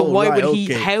exactly. you? So why right, would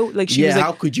he? okay. How? Like she was like,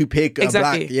 how could you pick a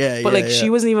exactly? black? Yeah, but yeah, like she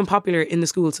wasn't even popular in the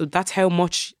school, so that's how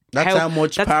much. That's how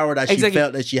much power that she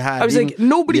felt that she had. I was like,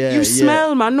 nobody, you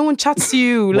smell, man. No one chats to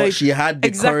you. Like, but she had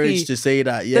the courage to say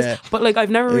that, but like, I've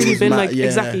never really been like,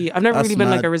 I've never really been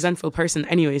like a resentful person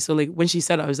anyway. So like, when she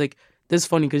said it, I was like, this is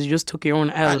funny because you just took your own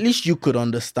L. At least you could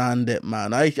understand it,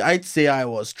 man. I'd say I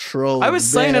was trolled. I was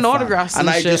signing autographs and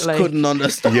I shit, just couldn't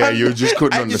understand. Yeah, you just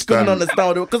couldn't understand. I just couldn't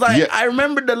understand it because I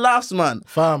remember the laughs, man.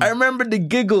 Fam. I remember the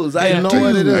giggles. I know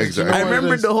what it is. Exactly. I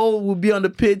remember the whole would be on the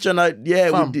pitch and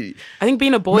we did. I think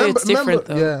being a boy, it's different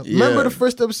though. Yeah. Remember the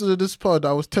first episode of this pod?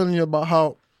 I was telling you about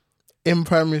how in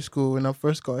primary school when I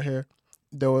first got here,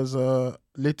 there was a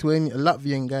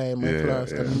Latvian guy in my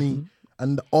class and me.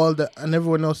 And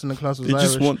everyone else in the class was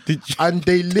Irish. And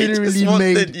they literally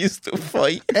made used to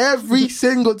fight every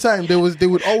single time. They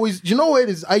would always. You know what it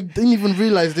is? I didn't even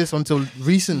realize this until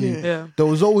recently. Yeah. There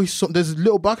was always there's a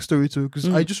little backstory to it because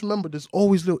I just remember there's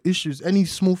always little issues. Any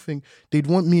small thing, they'd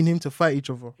want me and him to fight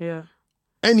each other. Yeah.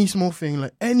 Any small thing,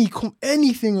 like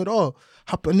anything at all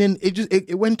happened. And then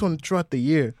it went on throughout the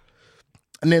year,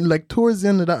 and then like towards the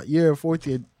end of that year,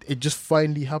 40th, it just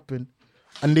finally happened.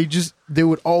 And it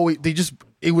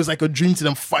was like a dream to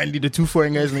them, finally, the 2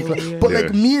 foreign guys in the class. But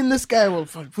like me and this guy were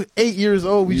 8 years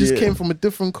old. We just came from a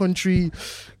different country,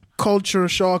 culture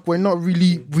shock. We don't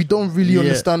really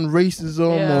understand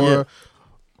racism or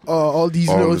all these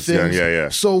little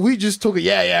things. So we just took it,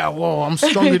 whoa, I'm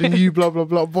stronger than you, blah, blah,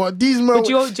 blah. But these men,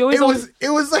 it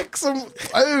was like some,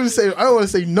 I don't want to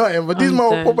say nothing, but these men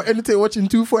were proper entertained watching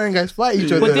 2 foreign guys fight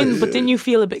each other. But didn't you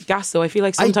feel a bit gassed though? I feel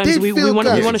like sometimes we want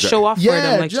to show off for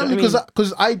them. Like,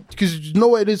 because you know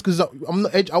what it is, because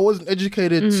I wasn't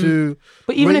educated to.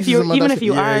 But even if you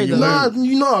are,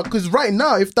 nah, because right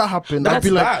now, if that happened, I'd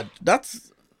be like,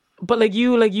 that's. But like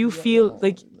you feel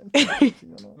like.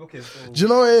 Okay, so do you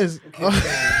know what it is?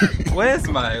 Where's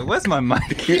my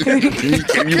mic?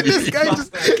 Can you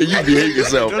behave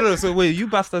yourself? No. So wait, you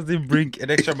bastards didn't bring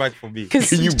an extra mic for me. Because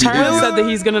Charles said that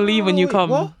he's gonna leave when you come.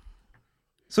 What?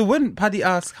 So when Paddy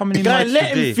asked how many mics let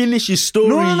today, him finish his story.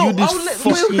 No.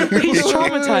 He's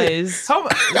traumatized.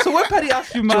 So when Paddy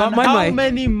asked you, man, how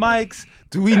many mics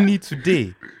do we need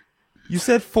today? You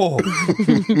said 4.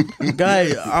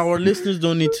 Guy, our listeners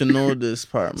don't need to know this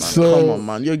part, man. So- Come on,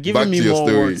 man. You're Back giving to me your more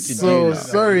story. work to So do. now.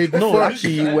 sorry. No, Before,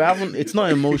 actually, we haven't. It's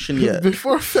not emotion yet.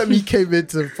 before Femi came in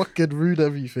to fucking ruin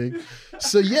everything.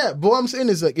 So yeah, but what I'm saying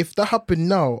is like, if that happened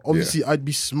now, obviously I'd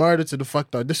be smarter to the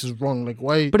fact that this is wrong. Like,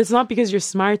 why? But it's not because you're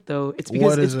smart though. It's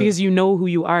because What is it? you know who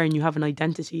you are and you have an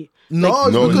identity. no,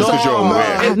 No, it's because because you're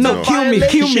aware. No, kill me.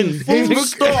 Violation, full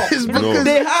It's stop. it's because No.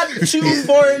 They had 2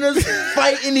 foreigners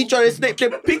fighting each other. They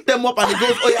picked them up and it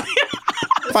goes, oh yeah,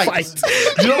 fight.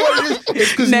 you know what it is?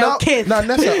 It's because Now now, kiss. now,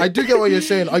 Nessa, I do get what you're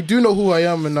saying. I do know who I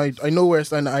am, and I know where I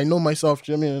stand. I know myself.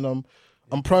 Do you know what I mean? And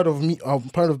I'm proud of me. I'm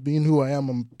proud of being who I am.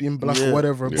 I'm being black or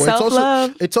whatever. But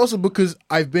Self-love. it's also because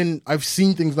I've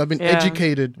seen things. And I've been Yeah.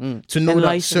 educated to know that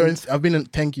Enlightened. certain.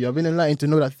 Thank you. I've been enlightened to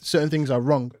know that certain things are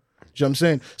wrong. Do you know what I'm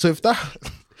saying? So if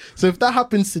that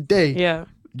happens today, Yeah.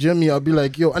 Jimmy, I'll be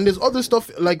like, yo, and there's other stuff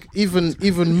like even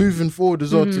moving forward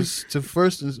as well to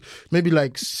first and maybe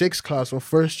like 6th class or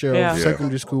first year Yeah. of Yeah.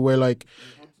 secondary school where like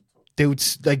they would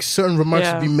like certain remarks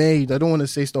Yeah. would be made. I don't want to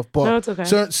say stuff, but No, it's okay.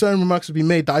 certain remarks would be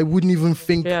made that I wouldn't even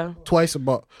think Yeah. twice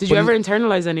about. Did But you ever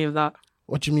internalize any of that?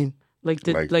 What do you mean? Like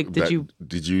did you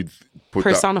Did you put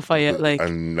personify that, it, like-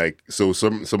 and like so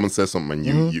someone says something and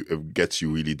Mm-hmm. you it gets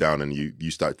you really down and you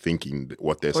start thinking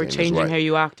what they're or saying is changing right. how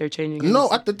you act or changing No, how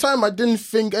you- at the time I didn't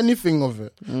think anything of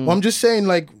it. Well, I'm just saying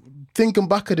like thinking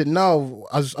back at it now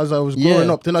as I was growing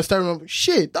Yeah. up, then I started remembering,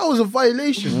 shit, that was a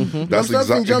violation. That's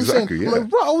exactly, exactly, I'm yeah. like,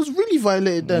 bro, I was really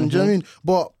violated then. Do you know what I mean?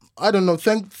 But I don't know.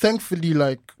 Thankfully,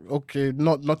 like, okay,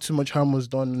 not too much harm was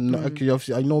done. And okay,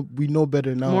 obviously, we know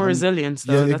better now. more And- resilience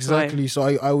though. Yeah, that's exactly. So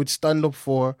I would stand up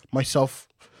for myself.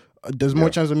 There's more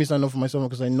chance of me standing up for myself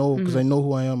because I know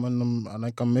who I am and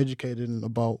I'm educated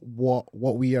about what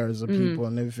we are as a people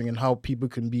and everything and how people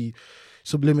can be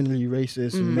subliminally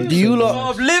racist. And make Do you certain-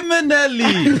 lot?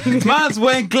 Subliminally. Man's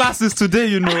wearing glasses today,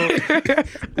 you know.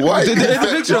 Why? In the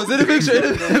pictures.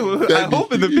 I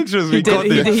hope in the pictures we got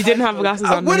Why? this. He didn't have glasses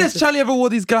on. When has Charlie ever wore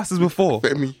these glasses before?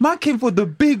 Femi. Man came for the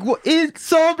big one. It's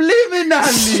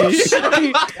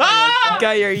subliminally.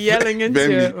 Guy, you're yelling into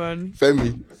Femi. it, man.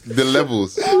 Femi, the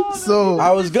levels. So I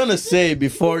was gonna say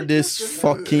before this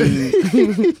fucking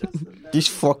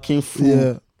fool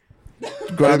yeah.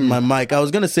 grabbed my mic, I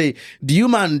was gonna say, do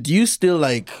you still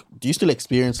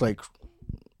experience like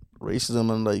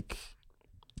racism and like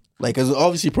as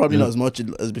obviously probably not as much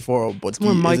as before, but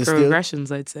More is it still-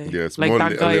 microaggressions, I'd say. Yeah, it's like more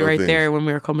that guy little right things. there when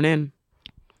we were coming in.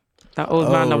 That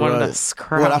old man that wanted right. to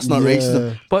scrap. Well, that's not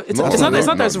racism. but it's No, not. It's not no,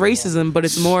 that there's no. racism, but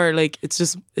it's more like it's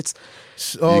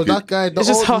Oh, You that guy. The it's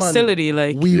just old man, hostility.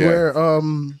 Like we Yeah. were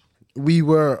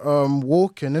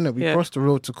walking, innit? We Yeah. crossed the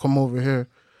road to come over here,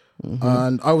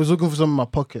 and I was looking for something in my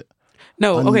pocket.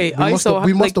 no, and okay. we I must saw have-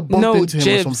 we must like have bumped no into him or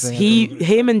Jibs. something, I don't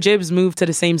Him and Jibs moved to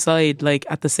the same side like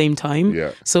at the same time.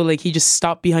 Yeah. So like he just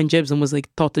stopped behind Jibs and was like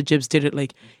thought that Jibs did it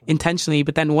like intentionally,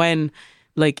 but then when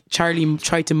like Charlie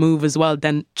tried to move as well,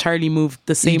 then Charlie moved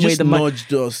the He same way just the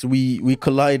nudged us. We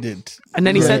collided. and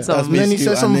then he said that's something. And then he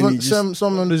basically- said and then something, he just-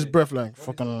 something under his breath, like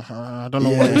fucking. I don't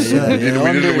know Yeah, what he said.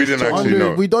 yeah. We didn't actually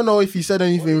know. We don't know if he said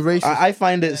anything racist. I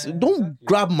find it. Don't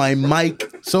grab my mic.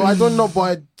 So I don't know,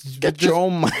 but Get your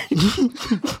own mic.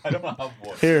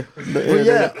 Here. But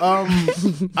yeah,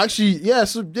 actually, yeah.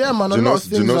 So yeah, man, a lot of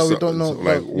things that we don't know.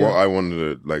 Like about, what I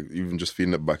wanted to like, even just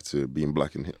feeding it back to being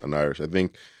black and Irish. I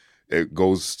think it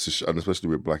goes to, and especially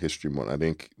with Black History Month. I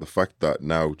think the fact that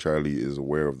now Charlie is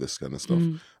aware of this kind of stuff,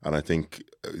 and I think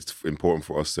it's important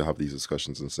for us to have these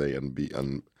discussions and say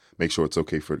and make sure it's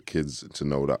okay for kids to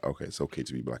know that okay, it's okay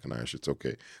to be black and Irish. It's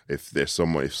okay if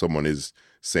someone is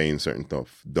saying certain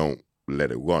stuff, don't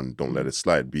let it run, don't let it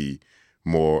slide. Be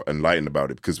more enlightened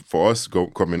about it, because for us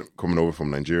coming over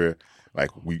from Nigeria, like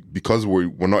because we're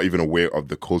not even aware of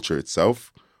the culture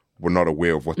itself, we're not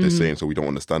aware of what they're saying, so we don't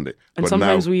understand it. And but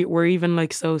sometimes now, we're even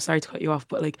like so sorry to cut you off,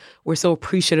 but like we're so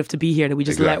appreciative to be here that we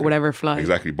just let whatever fly.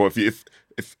 Exactly. But if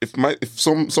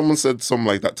someone said something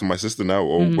like that to my sister now,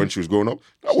 or when she was growing up,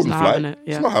 that wouldn't not fly. having it,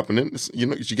 yeah. It's not happening.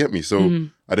 You get me. So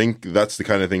I think that's the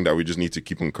kind of thing that we just need to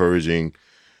keep encouraging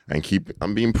and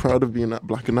I'm being proud of being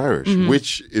black and Irish,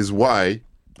 which is why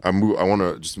I want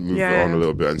to just move on a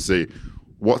little bit and say,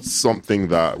 what's something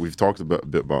that we've talked a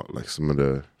bit about, like some of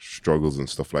the struggles and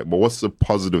stuff like, but what's the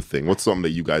positive thing? What's something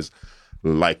that you guys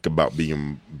like about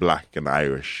being black and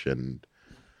Irish and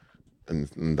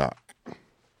that?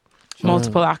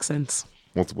 Multiple accents.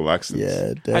 Multiple accents.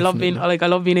 Yeah, definitely. I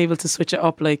love being able to switch it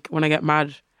up, like when I get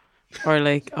mad, or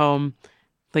like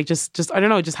just I don't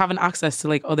know, just having access to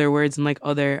like other words and like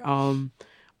other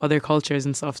cultures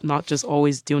and stuff, not just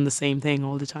always doing the same thing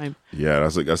all the time. Yeah,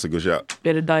 that's a good shot.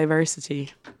 Bit of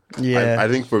diversity. Yeah. I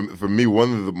think for me,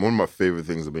 one of my favorite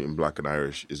things about being black and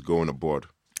Irish is going abroad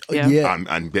Yeah.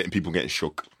 and getting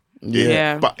shook.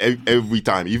 Yeah. But every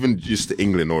time, even just to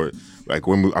England or like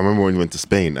I remember when we went to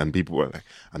Spain and people were like,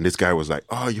 and this guy was like,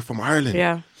 "Oh, you're from Ireland,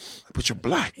 Yeah. but you're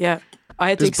black." Yeah. I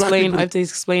had to There's black explain. people- I had to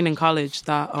explain in college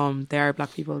that there are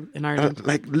black people in Ireland.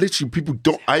 Like literally, people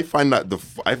don't. I find that the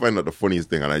funniest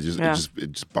thing, and I just Yeah.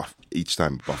 it just buff each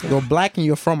time. Buff. You're black and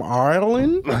you're from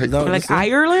Ireland? Is that what Like you said?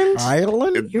 Ireland?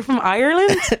 Ireland? You're from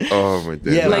Ireland? Oh my god!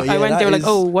 Yeah, Like yeah, I went, that they were like, is-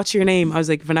 "Oh, what's your name?" I was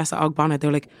like, Vanessa Ogbonna. They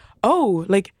were like, "Oh,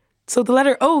 like so the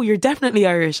letter O, you're definitely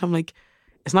Irish." I'm like,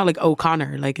 it's not like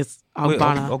O'Connor, like it's Wait,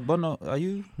 Ogbonna. Ogbonna, are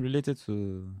you related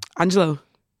to? Angelo.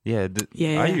 Yeah.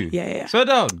 Yeah, Are yeah, you? yeah. Swear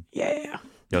down. Yeah.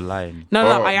 You're lying. No,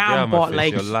 Oh, I get out am, of my but face,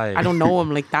 like you're lying. I don't know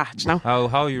him like that, you know? How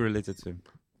are you related to him?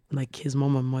 Like his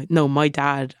mum and my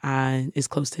dad is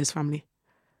close to his family.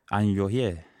 And you're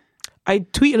here. I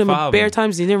tweeted him a Fam. bare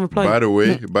times and he didn't reply. By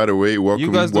the way, welcome,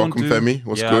 You guys don't welcome, do. Femi.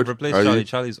 What's yeah, good? I've replaced How are Charlie. you?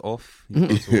 Charlie's off.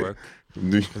 He's going to work.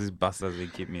 Because these bastards, they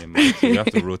keep me in mind. So you have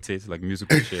to rotate like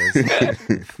musical chairs.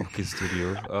 Fucking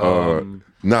studio.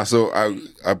 Nah, so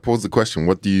I posed the question: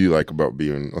 what do you like about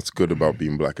being? What's good about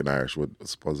being black and Irish?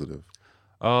 What's positive?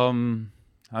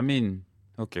 I mean,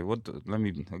 okay. I'll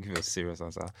give you a serious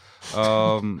answer.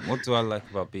 What do I like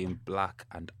about being black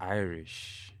and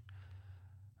Irish?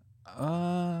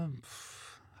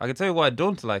 I can tell you what I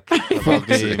don't like about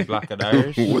being black and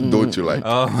Irish. What don't you like?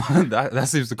 That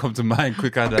seems to come to mind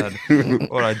quicker than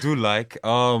what I do like.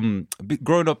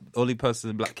 Growing up, only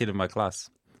black kid in my class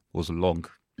was long.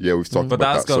 Yeah, we've talked But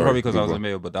about that's that. Sorry, probably because I move was a on.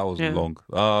 male, but that was Yeah.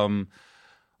 long.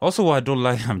 Also, what I don't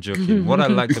like, I'm joking. What I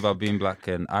liked about being black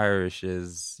and Irish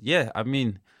is, I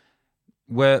mean,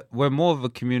 we're more of a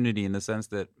community in the sense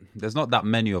that there's not that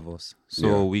many of us. So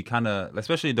Yeah. we kind of,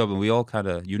 especially in Dublin, we all kind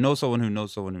of, you know someone who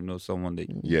knows someone who knows someone that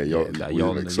we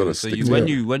y'all like know. sort of So stick you,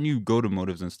 together. when you go to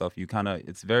motives and stuff, you kind of,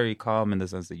 it's very calm in the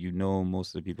sense that you know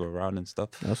most of the people around and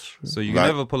stuff. That's true. So you Like-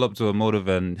 can never pull up to a motive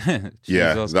and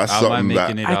Yeah, Jesus, that's how am I something that-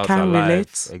 making it I out can alive?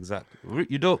 relate. Exactly.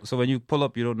 You don't. So when you pull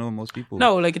up, you don't know most people.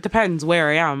 No, like it depends where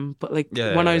I am. But like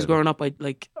Yeah, when I was yeah. growing up,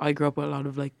 I grew up with a lot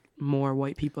of like more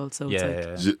white people, so it's like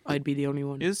Yeah. J- I'd be the only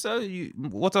one. It's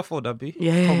what I thought that'd be.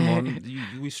 Yeah. Come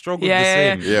on, we struggled Yeah, the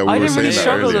yeah, same. Yeah, we I were didn't really saying that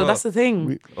struggle earlier. though. That's the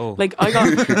thing. Oh, Like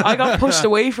I got pushed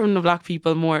away from the black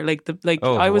people more. Like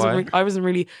Oh, I wasn't why? I wasn't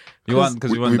really. you weren't because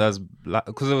you we- weren't as black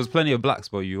because there was plenty of blacks,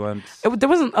 but you weren't. There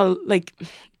wasn't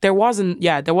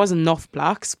there wasn't enough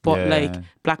blacks, but Yeah. like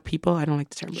black people. I don't like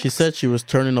the term. She blacks. said she was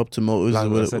turning up to motives Black, I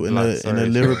with, said in, black, a, in a sorry.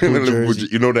 Liverpool jersey.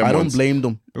 You know them I don't ones. blame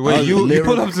them. Wait, you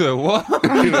Liverpool- pull up to a what?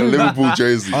 You know, Liverpool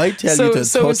jersey. I tell you to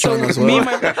touch on as me well.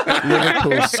 and my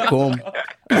Liverpool scum.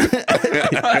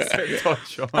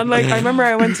 and like I remember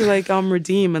I went to like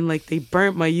Redeem and like they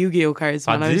burnt my Yu-Gi-Oh cards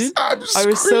when I was did? I'm just I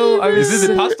was so I was Is this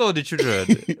the pastor or the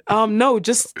children? no,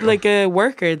 just like a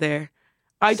worker there.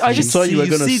 I She just thought you were you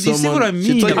gonna see- you see summon. what I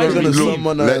She mean thought you were about gonna Redeem?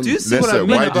 summon. Do you see what I Listen,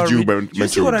 mean why about did you Re- mention do you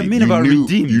see what I Redeem? mean You about knew-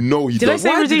 Redeem? You know he Did I does. say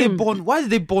Why did they Redeem? burn? Why did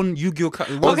they burn Yu-Gi-Oh? okay,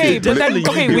 They but then definitely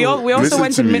okay, Yu-Gi-Oh. we also Listen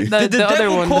went to to me. the The other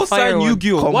devil one, the co-signed fire one.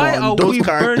 Yu-Gi-Oh. Come Why on, are those we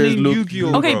characters burning look-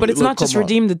 Yu-Gi-Oh? Okay, bro? but it's Look, not just come on.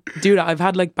 Redeem the dude. I've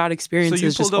had like bad So experiences you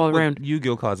just pulled all up around. with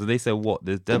Yu-Gi-Oh cards and they said what?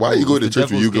 The devil. Why you go to the church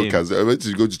with devil's Yu-Gi-Oh game. cards? I went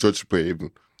to go to church to pray even.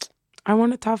 I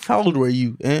wanted to have How fun. old were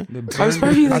you? Eh? I was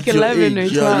probably like At your 11 or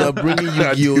age, 12. you're bringing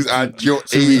At Yu-Gi-Oh. your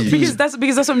age. Because that's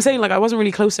what I'm saying. Like I wasn't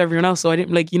really close to everyone else, so I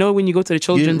didn't like when you go to the You didn't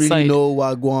children's really side. know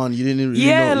Wagwan. You didn't really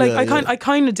Yeah, know. like I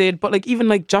kind of did, but like even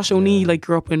like Josh O'Neill like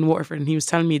grew up in Waterford, and he was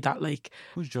telling me that like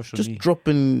Who's Josh Just O'Neill?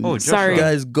 dropping Oh, Sorry.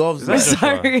 guys govs. Is that Joshua?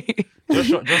 sorry.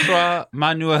 Joshua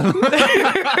Manuel.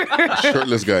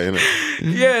 Shirtless guy, innit?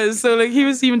 Yeah, so like he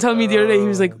was even telling me the other day, he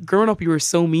was like, growing up you were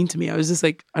so mean to me. I was just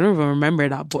like, I don't even remember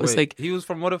that, but it's Wait, like he was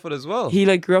from Waterford as well. he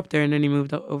like grew up there and then he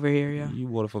moved over here. Yeah, You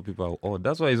Waterford people are odd.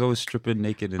 That's why he's always stripping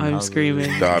naked in I'm houses.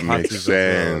 screaming. That Parties makes as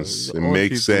well. sense. It Odd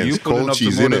makes people. sense. You pulling up to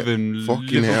Coachies, innit? Motive in Fucking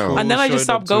Liverpool, hell. and then I just showing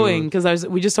stopped up to- going because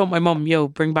we just told my mom, yo,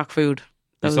 bring back food.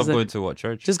 You That stopped was going it. to what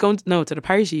church? Just going to the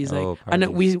parishes, like, Oh, and then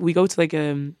parishes. we go to like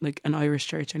an Irish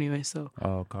church anyway. So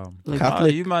Oh, calm. like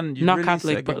Catholic. You man, you Not really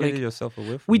Catholic, but, segregated like, yourself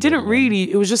away from we didn't them, man.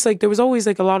 really. It was just like there was always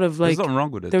like a lot of There's like nothing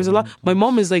wrong with it. there was a lot. There's My nothing-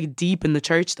 mom is like deep in the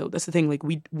church though. That's the thing. Like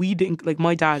we didn't like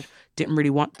my dad didn't really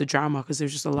want the drama because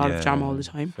there's just a lot of drama all the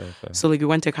time. Fair, fair. So like we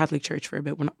went to a Catholic church for a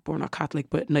bit. We're not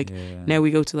Catholic, but like Yeah. now we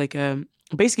go to like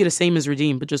basically the same as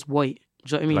Redeem, but just white.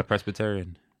 Do you know what I mean? Like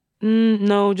Presbyterian.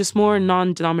 No, just more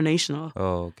non-denominational.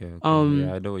 Oh, okay.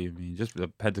 Yeah, I know what you mean. Just the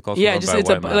Pentecostal. Yeah, run just by it's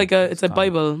a white man. like a it's a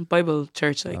Calm. Bible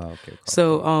church like. Oh, okay.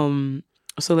 Calm.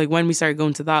 So like when we started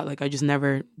going to that, like I just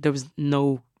never there was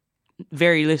no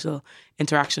very little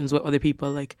interactions with other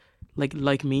people. Like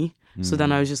like me. So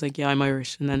then I was just like, yeah, I'm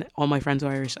Irish. And then all my friends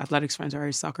are Irish. Athletics friends are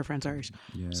Irish. Soccer friends are Irish.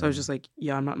 Yeah. So I was just like,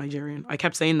 yeah, I'm not Nigerian. I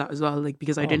kept saying that as well, like,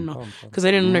 because I didn't know, because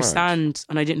I didn't understand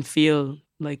and I didn't feel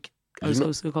like I was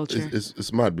close to the culture.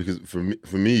 It's mad because for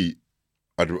me,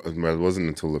 it wasn't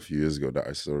until a few years ago that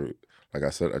I saw, like I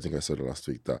said, I think I said it last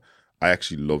week, that I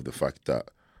actually love the fact that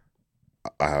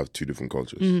I have two different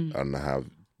cultures, and I have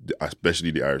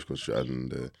especially the Irish culture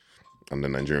and the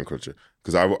Nigerian culture.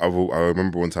 Because I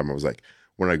remember one time I was like,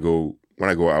 when I go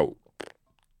out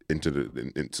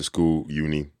into school,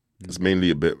 uni, it's mainly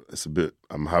a bit.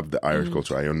 I have the Irish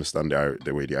culture. I understand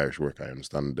the way the Irish work. I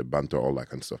understand the banter, all that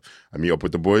kind of stuff. I meet up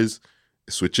with the boys.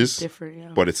 It switches,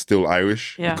 Different, but it's still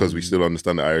Irish because we still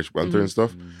understand the Irish banter and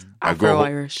stuff.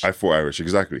 Afro-Irish. Afro-Irish,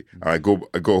 exactly. And I go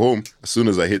home as soon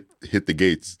as I hit the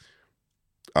gates.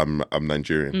 I'm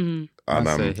Nigerian, and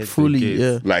I'm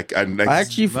fully like I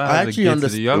actually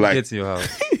understand. You have like- gates to your house.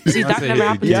 See, that never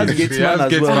happened He to has me. gates man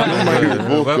as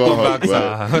well.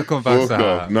 Welcome back,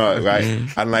 sir. No, right.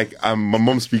 And like, my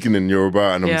mom's speaking in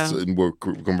Yoruba, and we're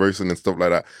conversing and stuff like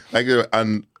that. Like,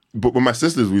 but when my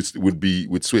sisters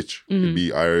would switch, it'd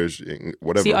be Irish,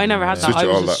 whatever. See, I never had that. Switch I it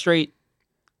all was just straight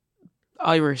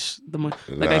Irish.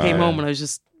 Like I came home and I was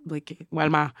just like, well,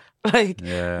 ma, like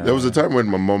Yeah. There was a time when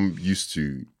my mom used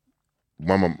to.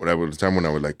 There was a time when I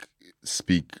would like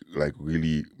speak like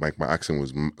really, like my accent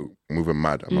was moving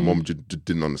mad, and my mom just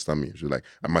didn't understand me. She was like,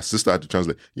 and my sister had to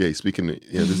translate. Yeah, he's speaking.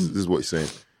 Yeah, this is what he's saying.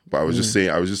 But I was just saying,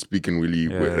 I was just speaking really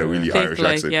with a really Thick, Irish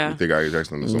like, accent, thick Irish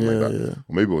accent or something like that. Yeah.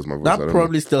 Or maybe it was my voice. That I don't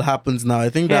probably still happens now. I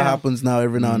think that Yeah. happens now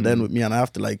every now and then with me, and I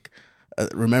have to like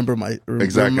remember my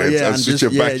Exactly, and switch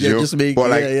it back. You know? just make,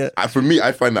 but like, for me,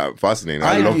 I find that fascinating.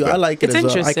 I love that. I like it It's as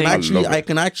well. interesting. I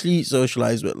can actually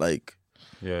socialize with like.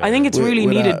 Yeah. I think it's With- really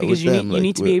with, needed uh, because with you them, need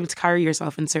like, to be with- able to carry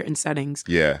yourself in certain settings.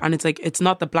 Yeah. And it's like, it's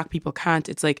not that black people can't.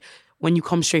 It's like when you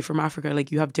come straight from Africa,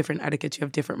 like you have different etiquettes, you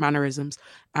have different mannerisms.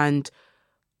 And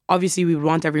obviously we would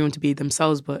want everyone to be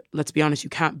themselves, but let's be honest,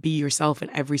 you can't be yourself in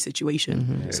every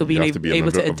situation. So being You have to be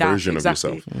able to a adapt. version of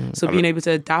Exactly. yourself. So being able to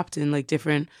adapt in like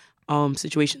different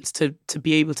situations to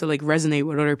be able to like resonate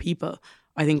with other people.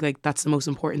 I think like that's the most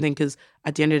important thing, because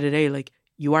at the end of the day, like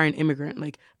you are an immigrant,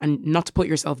 like, and not to put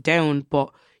yourself down, but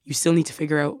you still need to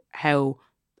figure out how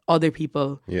other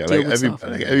people Yeah, deal like with stuff.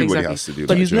 everybody Exactly. has to do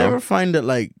But that. you You know? never find it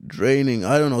like draining.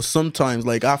 I don't know. Sometimes,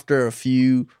 like after a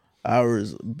few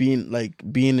hours being in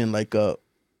like An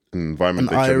environment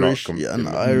an that you're not Irish, an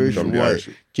Irish don't be white. Irish.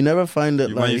 Do you never find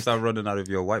it When you like start running out of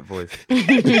your white voice.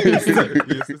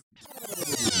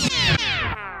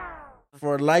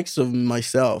 for likes of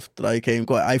myself that I came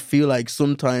quite? I feel like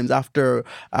sometimes after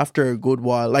a good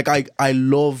while, like I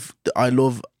love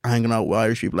hanging out with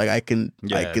Irish people. Like I can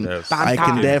there's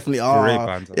definitely great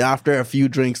banter. after a few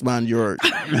drinks, man, you're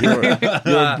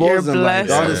buzzing, like,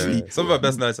 blessed. honestly. Some of our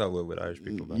best nights out were with Irish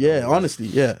people. man. Yeah, honestly,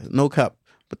 yeah, no cap.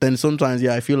 But then sometimes,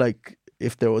 I feel like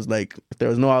if there was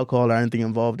no alcohol or anything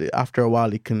involved, after a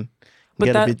while it can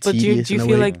get a bit do tedious. you in a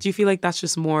feel way. like that's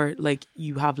just more like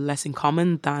you have less in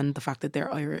common than the fact that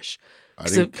they're Irish? I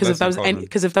think Because if that was less in common.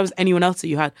 because if that was anyone else that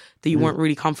you had that you weren't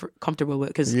really comfortable with,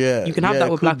 because Yeah, you can have yeah, that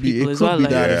it with could black be- people it as could well. be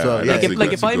Like, that as well, yeah.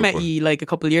 like if I met one. you like a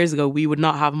couple of years ago, we would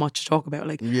not have much to talk about.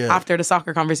 Like Yeah. after the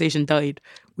soccer conversation died,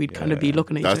 we'd kind of be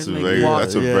looking at That's each a other very like,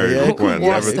 that's a what? very it good could point. be-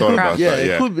 Never it thought could- about yeah, that.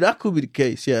 Yeah, that could be the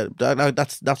case. Yeah,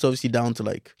 that's obviously down to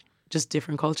like Just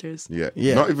different cultures. Yeah.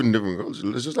 Not even different cultures.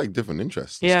 It's just like different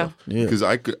interests. And Yeah. stuff. Yeah. Because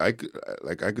I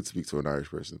could speak to an Irish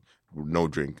person with no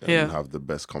drink and Yeah. have the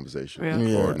best conversation,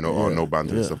 Yeah. or no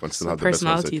banter and Yeah. stuff, and still It's a have the best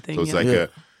personality conversation. thing, So it's yeah. like Yeah.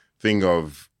 a thing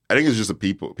of. I think it's just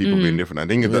people being different. I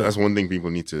think Yeah. that's one thing people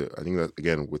need to. I think that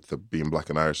again with the being black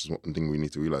and Irish is one thing we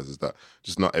need to realize is that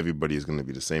just not everybody is going to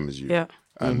be the same as you. Yeah.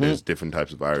 And there's different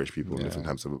types of Irish people, and different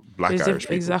types of black There's Irish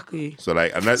people. exactly. So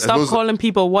like, and that, Stop calling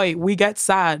people white. We get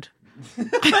sad. I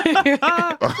think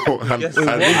I don't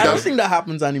that's think that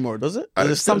happens anymore, does it? I- Do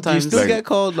you sometimes. still Like- get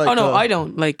called like Oh no, I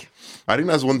don't like. I think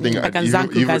that's one thing. Like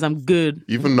Anzaku guys, I'm good.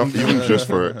 even not even just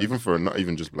for not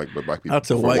even just like black people.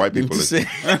 That's a for white thing people. to say.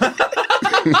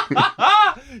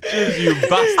 You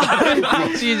bastard.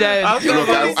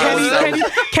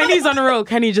 Kenny's on the roll.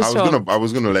 Kenny, just show up. I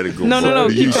was gonna let it go. No, but no,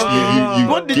 You, keep going. you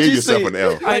What did gave you yourself say? an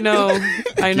L. I know.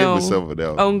 Give yourself an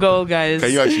L. Own goal, guys.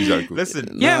 Can you actually Janku? Listen,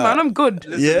 Yeah, man, I'm good.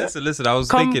 Yeah. listen. I was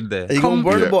Come- thinking there. Are you going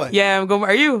Burna Yeah. Boy? Yeah, I'm going.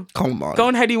 Are you Come on.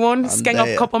 going heady one? Skeng up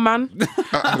there. couple man. Wait,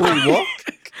 what?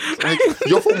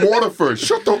 You're from Waterford.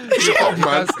 Shut up,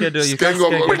 man. You Skeng can't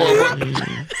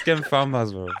Skeng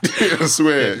farmers, bro. I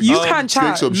swear. You can't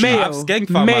chat. some shit. Mayo. I've skeng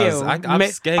farmers. Mayo. I've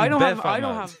skeng I don't bare have. I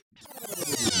don't farmers.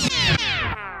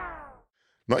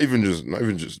 have. Not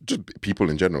even just people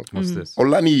in general. What's this?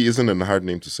 Olani isn't a hard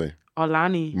name to say.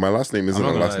 Olani. My last name isn't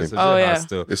I'm a not last gonna name. lie, Oh, it's a bit yeah. hard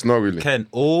still. It's not really. Ken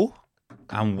O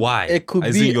and Y. It could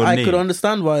as in be. your I name. could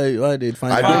understand why they'd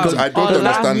find I it. don't. I don't Olani-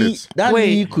 understand it. That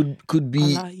Wait. knee could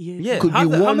be Yeah, could be how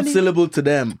one many- syllable to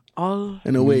them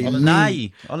in a way.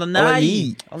 Olanai.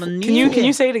 Olani. Olanai. Can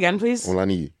you say it again, please? You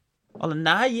Olani.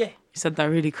 Olanai. said that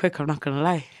really quick. I'm not gonna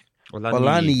lie.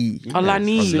 Olani.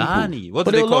 Olani. Olani. What do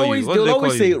But they they'll call always you? What do they'll they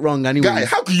always call say you? it wrong anyway. Guy,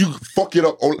 how can you fuck it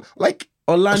up? Like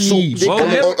Olani. So- They can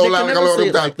never say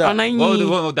it like that. Olani.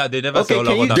 What, that they never Okay, say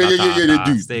can you- Yeah,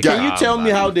 they do. Stay Can Can you calm, tell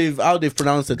me man. how they've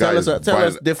pronounced it? Tell Guys, us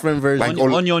violent. different versions.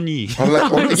 Like, On your knee.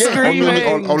 screaming.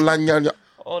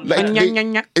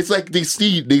 Like it's like they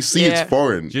see Yeah. it's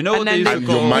foreign. Do you know what And they then used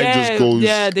to your call? mind just goes-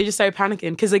 Yeah, they just started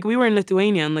panicking because like we were in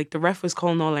Lithuania and like the ref was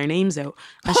calling all our names out.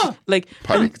 And she, like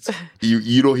Panicked.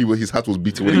 You know his hat was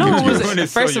beaten when he No, came it to was, you. When they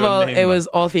saw first of your all, name, it man. was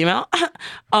all female. I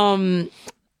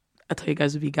thought you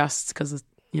guys would be gassed because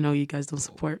you guys don't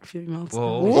support females.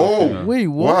 Oh, Wait,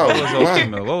 what? wow! What was all wow.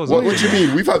 female? What was What, all what do you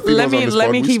mean? We've had females Let on me this let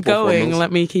pod. me We keep support going. females.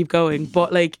 Let me keep going.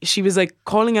 But like she was like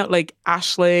calling out like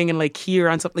Ashling and like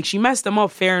Kier and stuff. Like she messed them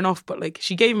up, fair enough. But like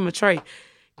she gave him a try.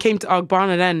 Came to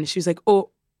Ogbonna then. She was like, oh,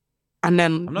 and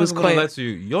then I'm not was even gonna lie quiet. to you.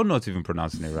 You're not even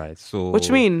pronouncing it right. So What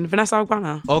you mean, Vanessa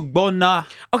Ogbonna? Ogbonna.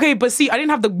 Okay, but see, I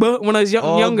didn't have the b when I was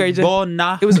younger.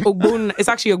 Ogbonna. It was Ogbonna. It's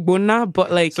actually Ogbonna,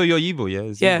 but like So you're Igbo, yeah?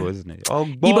 It's Yeah. Igbo, isn't it?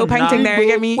 Igbo painting there. You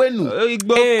get me?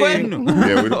 Igbo Eh. Kwenu.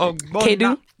 Yeah, we don't- Ogbonna.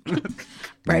 Kedu.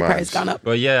 Right Mad. price gone up.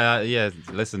 But yeah.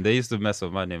 Listen, they used to mess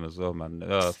up my name as well, man.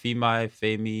 Femai,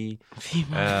 Femi,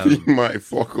 My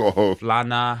fuck off.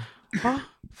 Flana,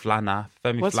 Flana,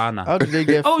 Femi What's- Flana. How did they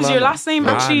get? Oh, is your last name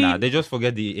Flana. actually? They just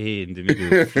forget the A in the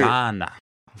middle. Flana.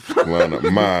 Man,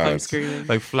 I'm mad. screaming.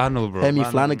 Like flannel, bro. Femi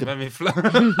Man, Flanagan. Femi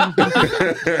Flanagan.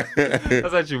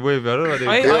 That's actually way better. I don't know what they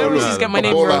I call always that. just get my A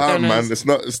name bowl of wrote ham, down man. as- It's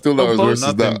not. It's still not as bowl- worse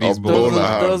as nothing that. beats A bowl bowl of of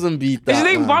ham. ham. Doesn't beat that. Is his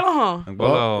name man. Balahan?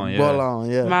 Bola, yeah. Bola,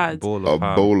 yeah. Mad. Bowl A of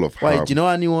ham. bowl of Why? ham. Do you know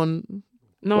anyone?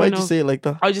 No, Why'd no. you say it like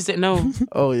that? I just didn't know.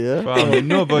 Oh yeah. Fam,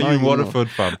 no, but Now you you know. Waterford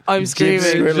fam. I'm screaming.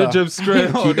 Skrilla. Jim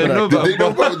Skrilla. Oh, they know Did about they know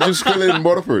about just Skrilla in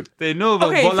Waterford? They know about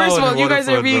Okay, Bola first of in all, you guys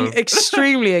are Waterford, being bro.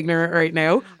 extremely ignorant right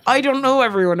now. I don't know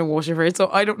everyone in Waterford,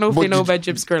 so I don't know if But they know did- about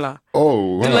Jib Skrilla.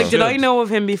 Oh, wow. Like, did I know of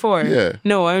him before? Yeah.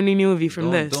 No, I only knew of you from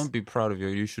this. Don't be proud of you.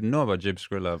 You should know about Jib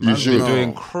Skrilla. You Man's should. been doing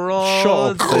No.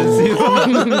 crowds.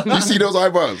 You see those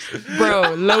eyebrows?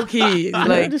 Bro, low key,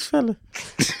 like, this fella.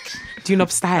 do you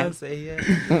not style? Oh,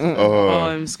 Oh,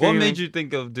 I'm What screaming. made you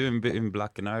think of doing bit in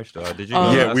Black and Irish though? Did you?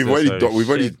 Oh. go yeah. back We've to already sorry, done. We've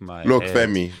already shake my look, head?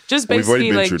 Femi. Just We've already basically,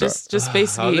 been like, through just I'll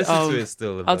basically, listen to it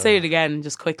still. I'll say it again,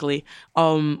 just quickly.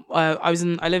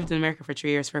 I lived in America for 3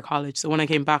 years for college. So when I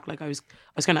came back, like I was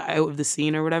kind of out of the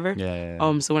scene or whatever.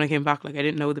 Yeah. So when I came back, like I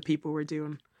didn't know the people were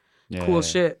doing cool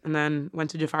shit, and then went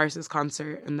to Jafaris's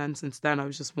concert, and then since then I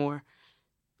was just more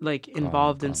like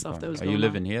involved in stuff that was Are going you on.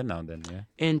 living here now then? Yeah.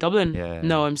 In Dublin? Yeah.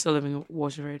 No, I'm still living in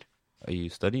Waterford. Are you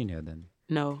studying here then?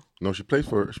 No. No, she plays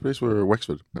for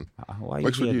Wexford. Man. Why are you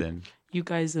Wexford here you- then? You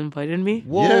guys invited me?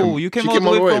 Whoa! Yeah, You came she all came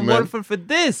the way from man. Waterford for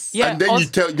this. Yeah. And then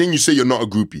also- then you say you're not a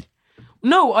groupie.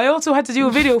 No, I also had to do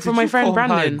a video for Did my you friend call her a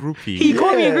Brandon. groupie? He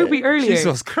called me a Yeah. groupie earlier.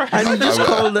 Jesus Christ! And you just I-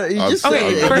 called it. You I- just I- said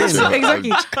Okay, it first, again.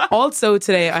 exactly. Also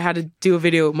today I had to do a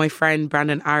video with my friend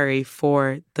Brandon Ari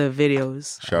for the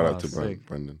videos. Shout out to sick.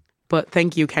 Brandon. But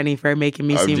thank you, Kenny, for making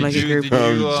me seem did like a you-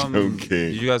 groupie. I'm joking.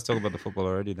 Did you guys talk about the football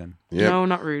already then? Yeah. No,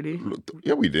 not really.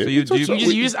 Yeah, we did. So you- We touched do on-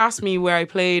 you- You just asked me where I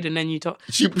played, and then you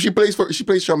she plays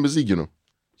Champions League, you know.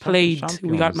 played.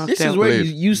 Champions. We got knocked This out. is where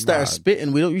Played. you start Mad.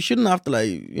 spitting. You shouldn't have to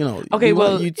Okay, we want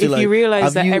well, you if to, you realize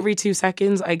have that you- every 2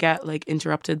 seconds I get like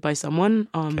interrupted by someone,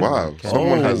 Wow,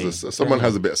 someone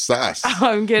has a bit of sass.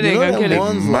 I'm kidding. You know I'm them kidding.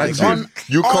 ones, like, Imagine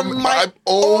you on come my my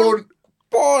own.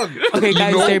 Okay,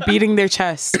 guys, know- they're beating their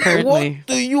chests What currently.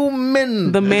 do you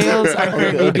mean? The males are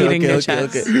currently beating their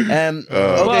chests.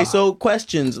 Okay, so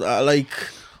questions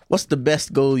what's the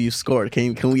best goal you scored?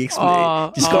 Can we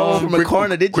explain? You scored from a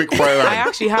corner, did you? Quick fire. I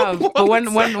actually have, but when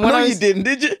No, I you was, didn't,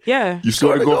 did you? yeah, You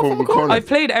scored a goal from the corner. I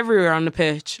played everywhere on the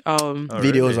pitch.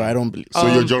 Videos, I don't believe. So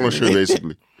you're John O'Shea,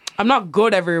 basically. I'm not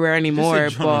good everywhere anymore,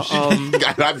 but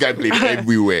That guy played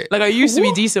everywhere. like I used to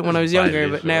be decent when I was younger,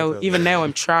 Violation, but now what's even now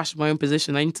I'm trash at my own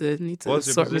position. I need to What's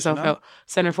your sort position myself now? out.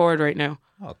 Center forward right now,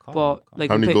 Oh, come but on.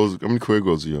 like How many career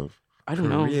goals do you have? I don't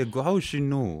know. Career goal. How would she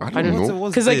know? I don't know.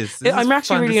 What's Because like this? Is I'm this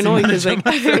actually really fantasy annoyed because like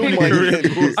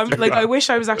manager? I'm like I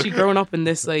wish I was actually growing up in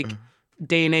this like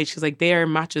day and age because like their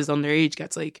matches on their age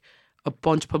gets like a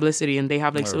bunch of publicity and they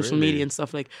have like Oh, social really? media and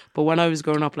stuff like. But when I was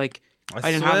growing up, like I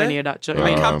didn't have swear. any of that.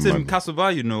 My Ah, captain man.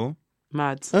 Kasaba, you know,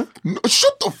 Mad. No,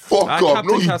 shut the fuck Our up. No,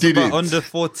 captain you has didn't. about under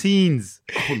 14s.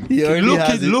 He already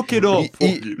has Look it up.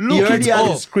 He Look already it had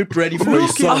up. his script ready for Look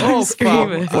his it song. up, I'm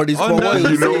screaming. For this, for Under- what You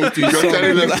he's know, saying to you're his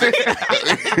telling song.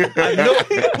 us.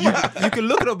 You can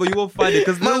look it up, but you won't find it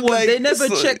because no Man, one. like, They never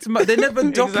so- checked. They never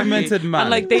documented, man. And,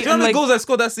 like, they- Do you know how and, many like- goals I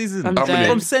scored that season? I'm How many? dead.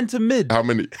 From centre mid. How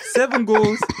many? 7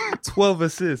 goals, 12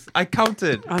 assists. I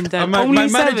counted. I'm dead. And my Only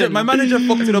manager, 7. my manager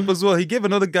fucked it up as well. He gave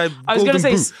another guy I was golden gonna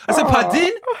say boot. I said,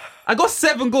 Pardon? I got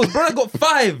 7 goals, bro. I got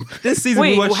 5 this season.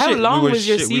 Wait, we were how shit. long we were was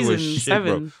your shit. We were season? shit,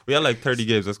 bro. 7? We had like 30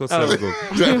 games. Let's go Oh.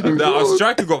 7 goals. Our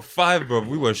striker got 5, bro.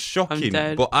 We were shocking.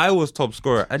 dead. But I was top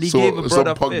scorer, and he So- gave a so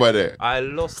brother Pogba fifth. there. I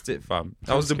lost it, fam.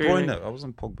 I was De screaming. Bruyne. I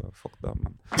wasn't Pogba. Fuck that,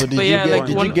 man. But did But you yeah, get? like,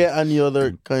 Did one- you get any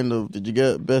other kind of? Did you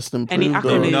get best improved? Any or-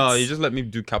 accolades? No, you just let me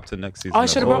do captain next season. Oh, I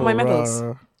should have brought my Oh, medals.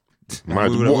 rah.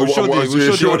 Man, We would- we showed the- we showed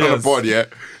the showed on the audience. board, yeah?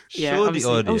 Yeah, Show the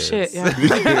obviously. Oh audience. shit! Yeah.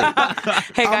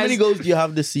 Hey How guys, many goals do you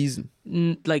have this season?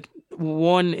 like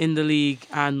 1 in the league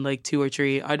and like 2 or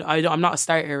 3. I'm not a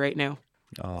starter right now.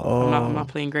 Oh, I'm not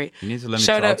playing great. you need to let me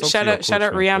Shout try. I'll out, talk to shout your out, shout coach,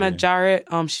 out, man, Rihanna for you. Jarrett.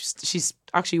 She's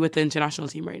actually with the international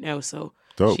team right now, so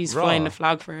Dope. she's Raw. flying the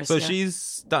flag for us. So yeah. she's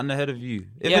starting ahead of you.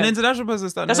 If Yeah. an international person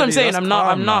is starting That's what I'm ahead of you, saying. I'm not-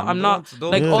 calm, I'm not- man. I'm not-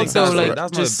 Don't like, think also, that's like,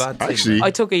 that's just- not a bad thing. Actually,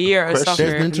 I took a year of Question. soccer.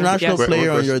 There's an and international yes. player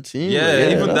on question. your team. Yeah, like,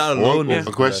 even that's- that alone. One is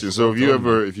question. So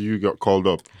if you got called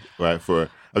up, right,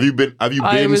 have you been I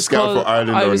was scout called, for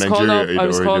Ireland I or was called Nigeria? up. I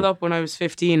was or called either? up when I was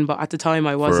 15, but at the time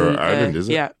I wasn't. Ireland, is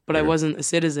it? Yeah, but I Yeah. wasn't a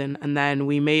citizen. And then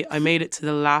I made it to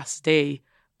the last day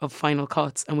of final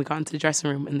cuts, and we got into the dressing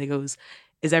room, and they goes,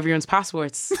 "Is everyone's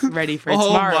passports ready for Oh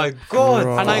tomorrow?" my god!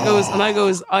 And I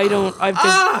goes, I don't,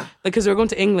 because we're going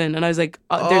to England, and I was like,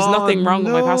 there's Oh, nothing wrong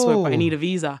with my passport, but I no. need a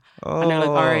visa. And they're like,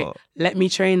 all right, Oh. let me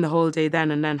train the whole day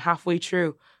then. And then halfway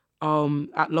through,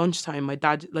 at lunchtime, my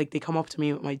dad, like, they come up to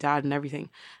me with my dad and everything,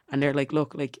 and they're like,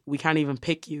 look, like, we can't even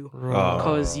pick you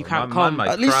because you can't My come. man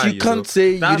might At least cry, you can't know.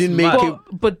 say you That's didn't make mad. it.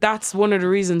 But that's one of the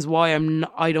reasons why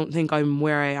I don't think I'm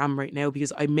where I am right now,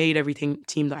 because I made everything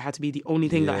team that I had to be. The only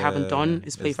thing that I haven't done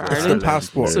is play It's for the Ireland.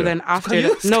 passport. So then after you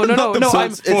that, no, So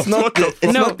I'm it's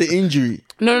not the injury.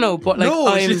 no, but like No,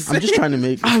 I'm. she's- I'm just trying to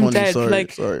make it I'm funny. dead. Sorry,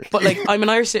 Like, sorry. but like I'm an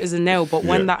Irish citizen now. But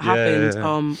when that happened,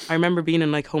 Yeah. I remember being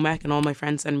in like home ec and all my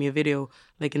friends sent me a video,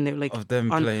 like, and they were like Of them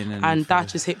playing in and that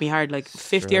for- just hit me hard. Like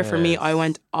 5th year for me, I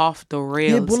went off the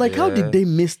rails. Yeah, but like, how did they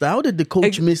miss that? How did the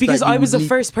coach miss that? because you I was the would need-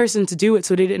 first person to do it,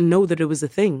 so they didn't know that it was a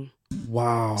thing.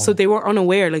 Wow. So they were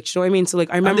unaware. Like, do you know what I mean? So like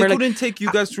I And remember they like. couldn't take you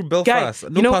guys through Guy, Belfast. No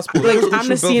you know, passport. like They couldn't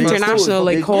Amnesty through Belfast. International,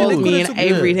 like They called couldn't me and took- yeah.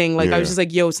 everything. Like I Yeah. was just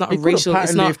like, "Yo, it's not They could have racial. It's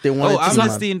patterned not." if they wanted Oh, to.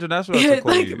 Amnesty International. has Yeah, to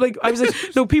call you. like I was like,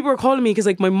 no, people were calling me because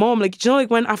like my mom, like, do you know, like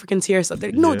when Africans hear stuff,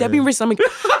 they're like, no, they're being racist. I'm like,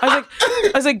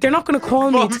 I was like, they're not gonna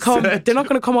call me to come. They're not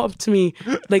gonna come up to me.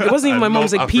 Like it wasn't even my mom. It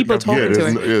was like people African. talking Yeah, to her.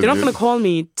 there's no- yeah, They're not there's- gonna call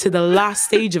me to the last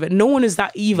stage of it. No one is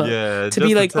that evil Yeah, to just be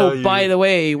to like, tell oh, by you, the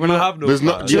way, we're You not. have no There's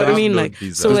no- plan. do you know what I have mean? no Like,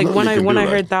 visa. so There's like nothing when you I can when do I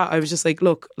about heard it. that, I was just like,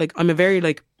 look, like I'm a very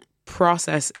like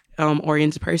process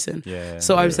oriented person. Yeah,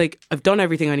 So I was like, I've done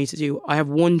everything I need to do. I have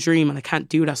one dream and I can't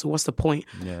do that. So what's the point?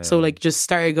 Yeah. So like just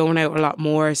started going out a lot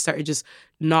more. Started just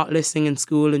not listening in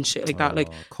school and shit like that. Like,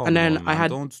 Oh, come and then on, I man.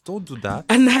 had don't do that.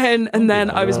 and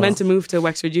then I was meant to move to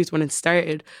Wexford Youth when it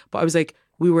started, but I was like,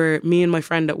 me and my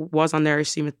friend that was on the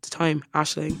Irish team at the time,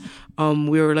 Aisling,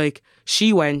 we were like,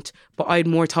 she went, but I had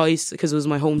more ties because it was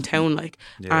my hometown, like,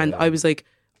 and I was like,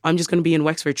 I'm just gonna be in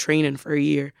Wexford training for a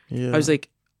year. Yeah. I was like,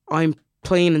 I'm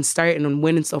playing and starting and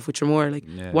winning stuff, which are more like,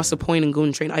 what's the point in going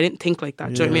and train? I didn't think like that.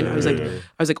 Do you know what I mean?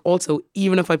 I was like, also,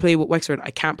 even if I play with Wexford,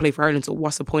 I can't play for Ireland. So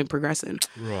what's the point progressing?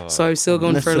 So I was still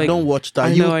going for So like. don't watch that. I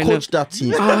You know, I coach that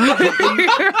team.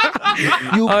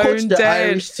 You I'm coach the dead.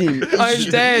 Irish team. I'm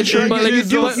dead. Sure, But, like, you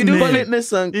do but-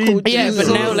 fitness and coaching. Yeah, but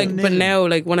so- now,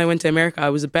 like when I went to America, it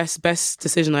was the best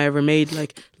decision I ever made.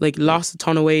 Like lost a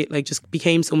ton of weight, like just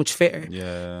became so much fitter.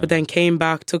 Yeah. But then came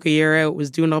back, took a year out, was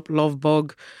doing up Love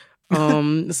Bug.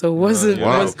 So it wasn't.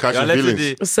 Wow, was- catching You're letting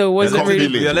feelings. the- so it wasn't Come really.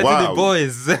 feelings. You're letting Wow. the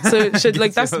boys. So shit,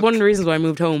 like that's one of the reasons why I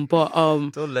moved home. But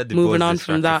Don't let the moving boys on distract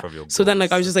from you that, from your so then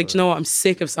like I was goals. just like, "Do you know what? I'm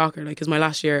sick of soccer. Like, because my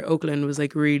last year at Oakland was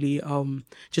like really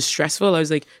just stressful. I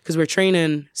was like, because we're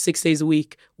training 6 days a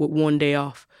week with 1 day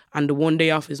off, and the 1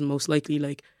 day off is most likely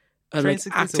like a Train like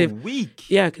 6 days a active. week.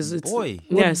 Yeah, because it's Boy.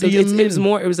 yeah. What So do you it was mean?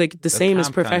 more. It was like the same as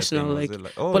camp kind of professional, thing, was like, it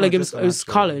like- oh, but like no, it was just it was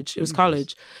actual- college. It was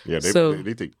college. Yeah, So-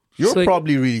 they think. You're So, like-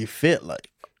 probably really fit, like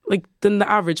than the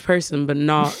average person, but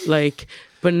not like,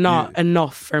 but not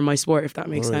enough for my sport, if that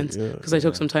makes sense. yeah, Because I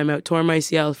took some time out, tore my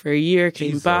ACL for a year, came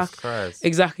Jesus back. Christ.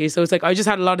 Exactly. So it's like I just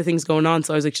had a lot of things going on.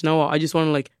 So I was like, you know what? I just want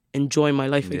to like enjoy my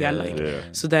life again. Like, Yeah.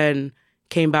 so then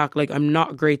came back. Like, I'm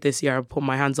not great this year. I put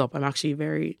my hands up. I'm actually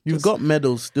very. You've got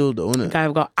medals still, though, innit?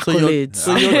 I've got So your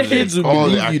accolades. kids will All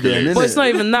the believe you then, accolades. innit? But it's not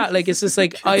even that. Like, it's just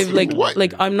like I've like What?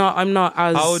 like I'm not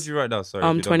as. How old are you right now? Sorry,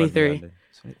 I'm if you don't mind me 23. asking.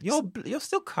 You're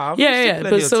still calm. Yeah,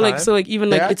 There's yeah. still plenty But of so time. even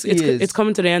like That is- it's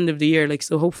coming to the end of the year. Like,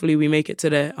 so hopefully we make it to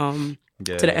the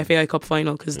Yeah. to the FAI Cup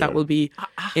final, because that will be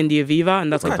in the Aviva,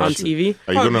 and that's like on TV.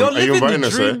 Are you You're are you living inviting the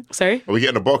us? dream. Sorry. Are we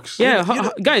getting a box? Yeah,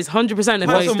 guys, 100%. If Man,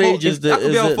 I some stage more- is the that could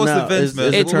be is our it first now? event, Is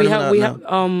man. the we tournament have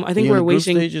now? I think You in we're the group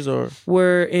waiting. stages or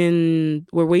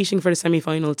We're waiting for the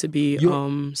semi-final to be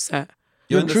set.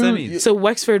 You're in the True, semis. So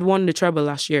Wexford won the treble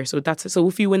last year. So so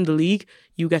if you win the league,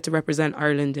 you get to represent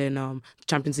Ireland in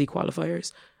Champions League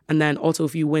qualifiers. And then also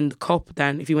if you win the cup,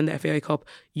 then if you win the FAI Cup,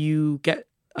 you get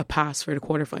a pass for the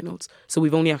quarterfinals. So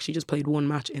we've only actually just played one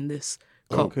match in this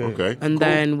cup. Okay. And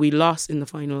then we lost in the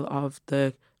final of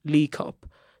the League Cup.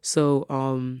 So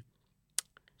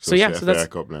So yeah, it's so the that's FAI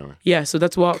Cup now. yeah, so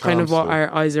that's what kind of what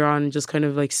Constant. our eyes are on, just kind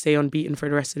of like stay unbeaten for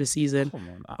the rest of the season.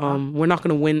 Come on. We're not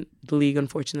going to win the league,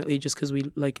 unfortunately, just because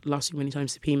we like lost too many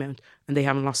times to P-Mount and they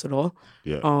haven't lost at all.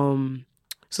 Yeah.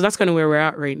 So that's kind of where we're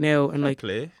at right now, and like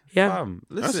Play. yeah, Fam,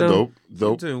 That's listen, dope. you're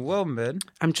Dope. doing well, man.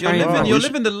 I'm You're trying. living, Wow. you're We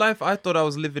living the life I thought I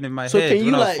was living in my So head. can you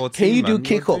when I was like 14, can you do man.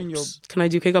 You're doing your- kick-ups? Can I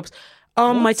do kick-ups?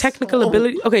 My technical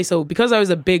ability. Okay, so because I was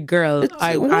a big girl,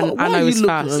 I was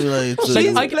fast.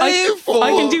 Like, I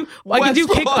can do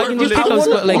kick. I can do kick-ups,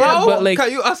 but like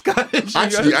Can you ask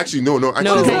Actually, no. no,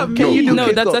 Actually, Can you do no.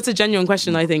 kick-ups? That's a genuine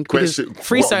question. I think because Question.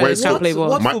 freestylers can't play ball.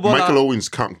 what- footballer- Michael Owens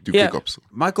can't do Yeah. pickups.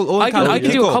 Michael Owen I can do a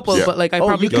kick-ups. couple, Yeah. but like I Oh,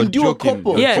 probably you can do a joking.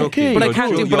 couple. You're Yeah, joking. but I You're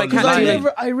can't do- joking. but I You're can't lying. do,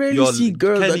 like- I rarely You're- see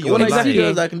girls Kelly, that you're when I see lying.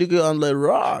 girls that can do it on the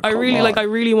rock. I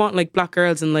really want like black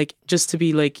girls and like just to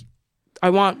be like I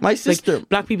want My sister. like,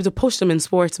 black people to push them in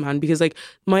sports, man, because like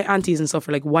my aunties and stuff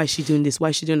are like, why is she doing this? Why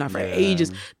is she doing that for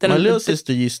ages? Then My I'm- little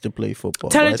sister used to play football.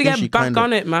 tell but her I to think she get back kinda-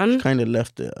 on it, man. Kind of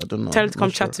left it. I don't know. Tell her to come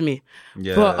Not chat sure. to me.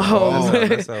 Yeah. But, that's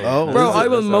how- Oh. Bro, that's I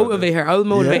will how- motivate her. I will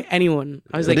motivate Yeah? anyone.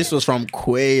 I was like, This was from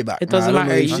way back. It doesn't man.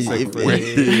 I don't matter. know if That's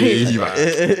she- like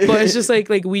if- but it's just like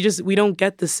we don't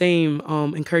get the same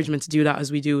encouragement to do that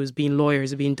as we do as being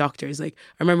lawyers or being doctors. Like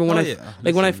I remember when Oh, I yeah.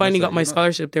 like when I Listen, finally that's got my how you know.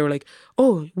 scholarship, they were like,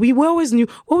 "Oh, we always knew,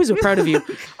 always were proud of you."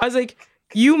 I was like,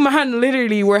 "You man,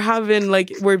 literally, we're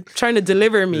trying to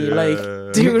deliver me,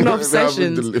 like do enough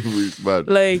sessions." Deliveries, man.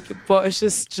 Like, but it's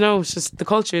just it's just the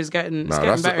culture is getting Nah,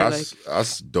 getting better.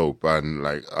 that's dope, and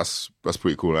like that's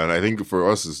pretty cool. And I think for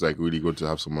us, it's like really good to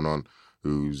have someone on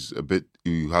who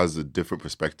has a different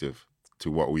perspective to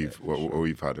what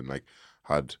we've had, and like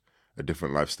had a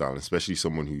different lifestyle, especially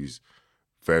someone who's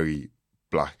very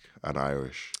black and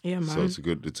Irish. Yeah, So man. it's a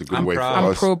good I'm way proud. for I'm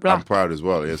us. pro-black. I'm proud as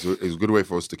well. Yeah, so it's a good way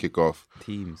for us to kick off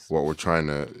Teams. what we're trying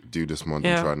to do this month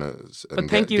Yeah. and trying to. But And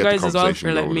thank you get the guys as well conversation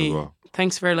for letting going me. as well.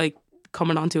 Thanks for like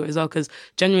coming onto it as well, because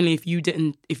genuinely,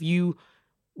 if you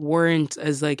weren't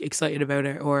as like excited about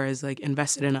it or as like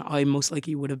invested in it, I most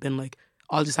likely would have been like,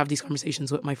 I'll just have these conversations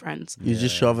with my friends. You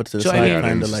just shove it to the Do you know what I side, mean? kind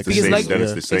Then of it's like the Because same, like- then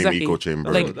it's the same Exactly. echo chamber.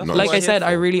 Like, that's not what like we're I here said, for.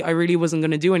 I really wasn't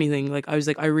gonna do anything. Like I was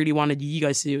like, I really wanted you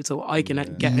guys to do it so I can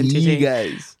get you entertained.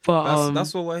 guys. But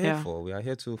That's what we're here yeah. for. We are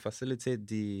here to facilitate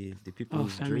the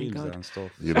people's thank dreams God. and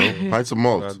stuff. You know, pints of We're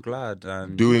malt. glad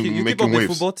and Doing- you keep making up the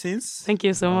waves. football teams. Thank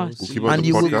you so much. We'll keep up And the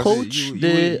you will podcast. coach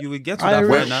you will get to that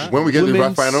Irish- final. When we get to the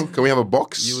Women's- final, can we have a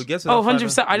box? You will get to Oh, that final.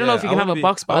 100%. I don't know if you can I have wanna a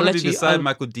box, but I I'll wanna let be you- beside I'll-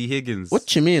 Michael D. Higgins.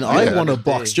 What you mean? I Yeah. want a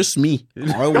box, just me. I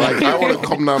Like, want. I want to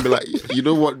come down and be like, you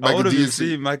know what, I Michael want to D be is.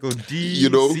 seeing Michael D. You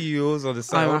know? CEOs on the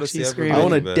side. I'm I want to actually see screaming. I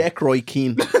want everybody, a man. deck Roy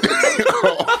Keane.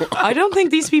 I don't think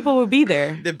these people will be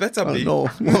there. They better I be. know.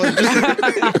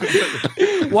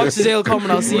 Watch Zale come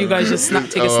and I'll see you guys just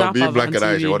take a snap being of black it and on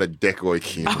Irish, TV. what a decoy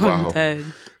king. I'm Wow. dead.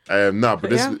 No,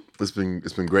 but Yeah. it's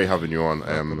been great having you on.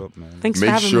 Wrap it up, man. Thanks for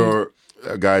Make having me. sure,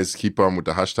 guys, keep on with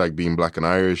the hashtag being black and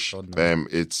Irish.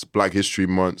 It's Black History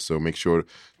Month, so make sure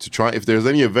to try. If there's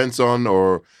any events on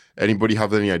or anybody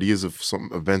have any ideas of some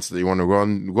events that you want to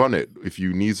run it. If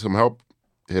you need some help,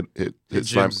 hit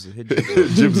Slime. Jibs. Hit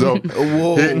Jibs up.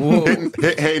 Whoa, Hit, whoa.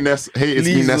 hey Nessa. Hey, it's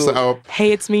me Please Nessa go. up.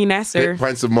 Hey, it's me, Nasser. Hit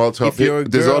Pints of Malt up. If you're a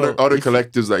There's girl, other if-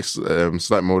 collectives like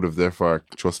Slight Motive, therefore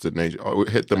I trusted nation.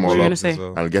 Hit them What all were you up gonna say?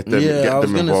 and get them Yeah, I was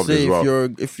them gonna involved say as well.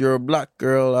 if you're a black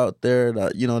girl out there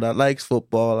that that likes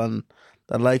football and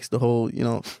that likes the whole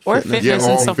Or fitness Yeah, and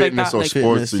or stuff like fitness that. or Like,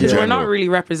 sports in Because we're general. not really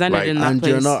represented Like, in that and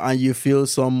place. you're not and you feel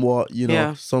somewhat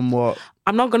Yeah. somewhat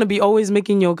I'm not gonna be always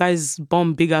making your guys'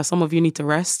 bum bigger. Some of you need to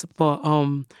rest, but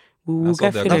we'll get all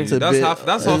fit they're in. gonna do. That's a bit-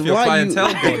 That's half your why clientele.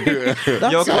 you- bro.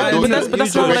 Your how- clientele. But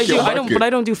that's You not what I make do. your I market.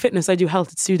 don't do fitness. I do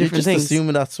health. It's two you're different just things.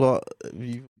 assuming that's what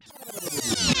you,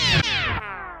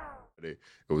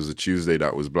 It was a Tuesday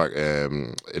that was Black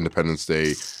Independence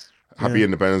Day. Happy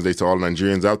Independence Day to all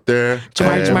Nigerians out there.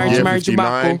 March,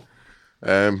 59.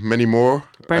 Many more.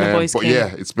 Burna Boy's but King.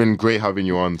 yeah, it's been great having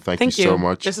you on. Thank you so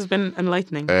much. This has been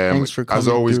enlightening. Thanks for coming. As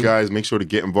always, through. guys, make sure to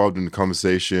get involved in the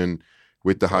conversation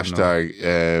with the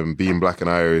hashtag being black and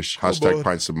Irish, hashtag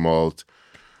pints of malt,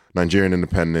 Nigerian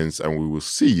independence, and we will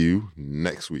see you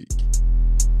next week.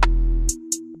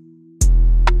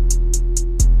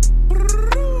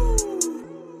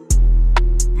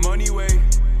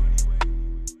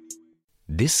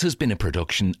 This has been a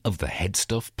production of the Head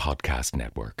Stuff Podcast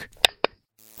Network.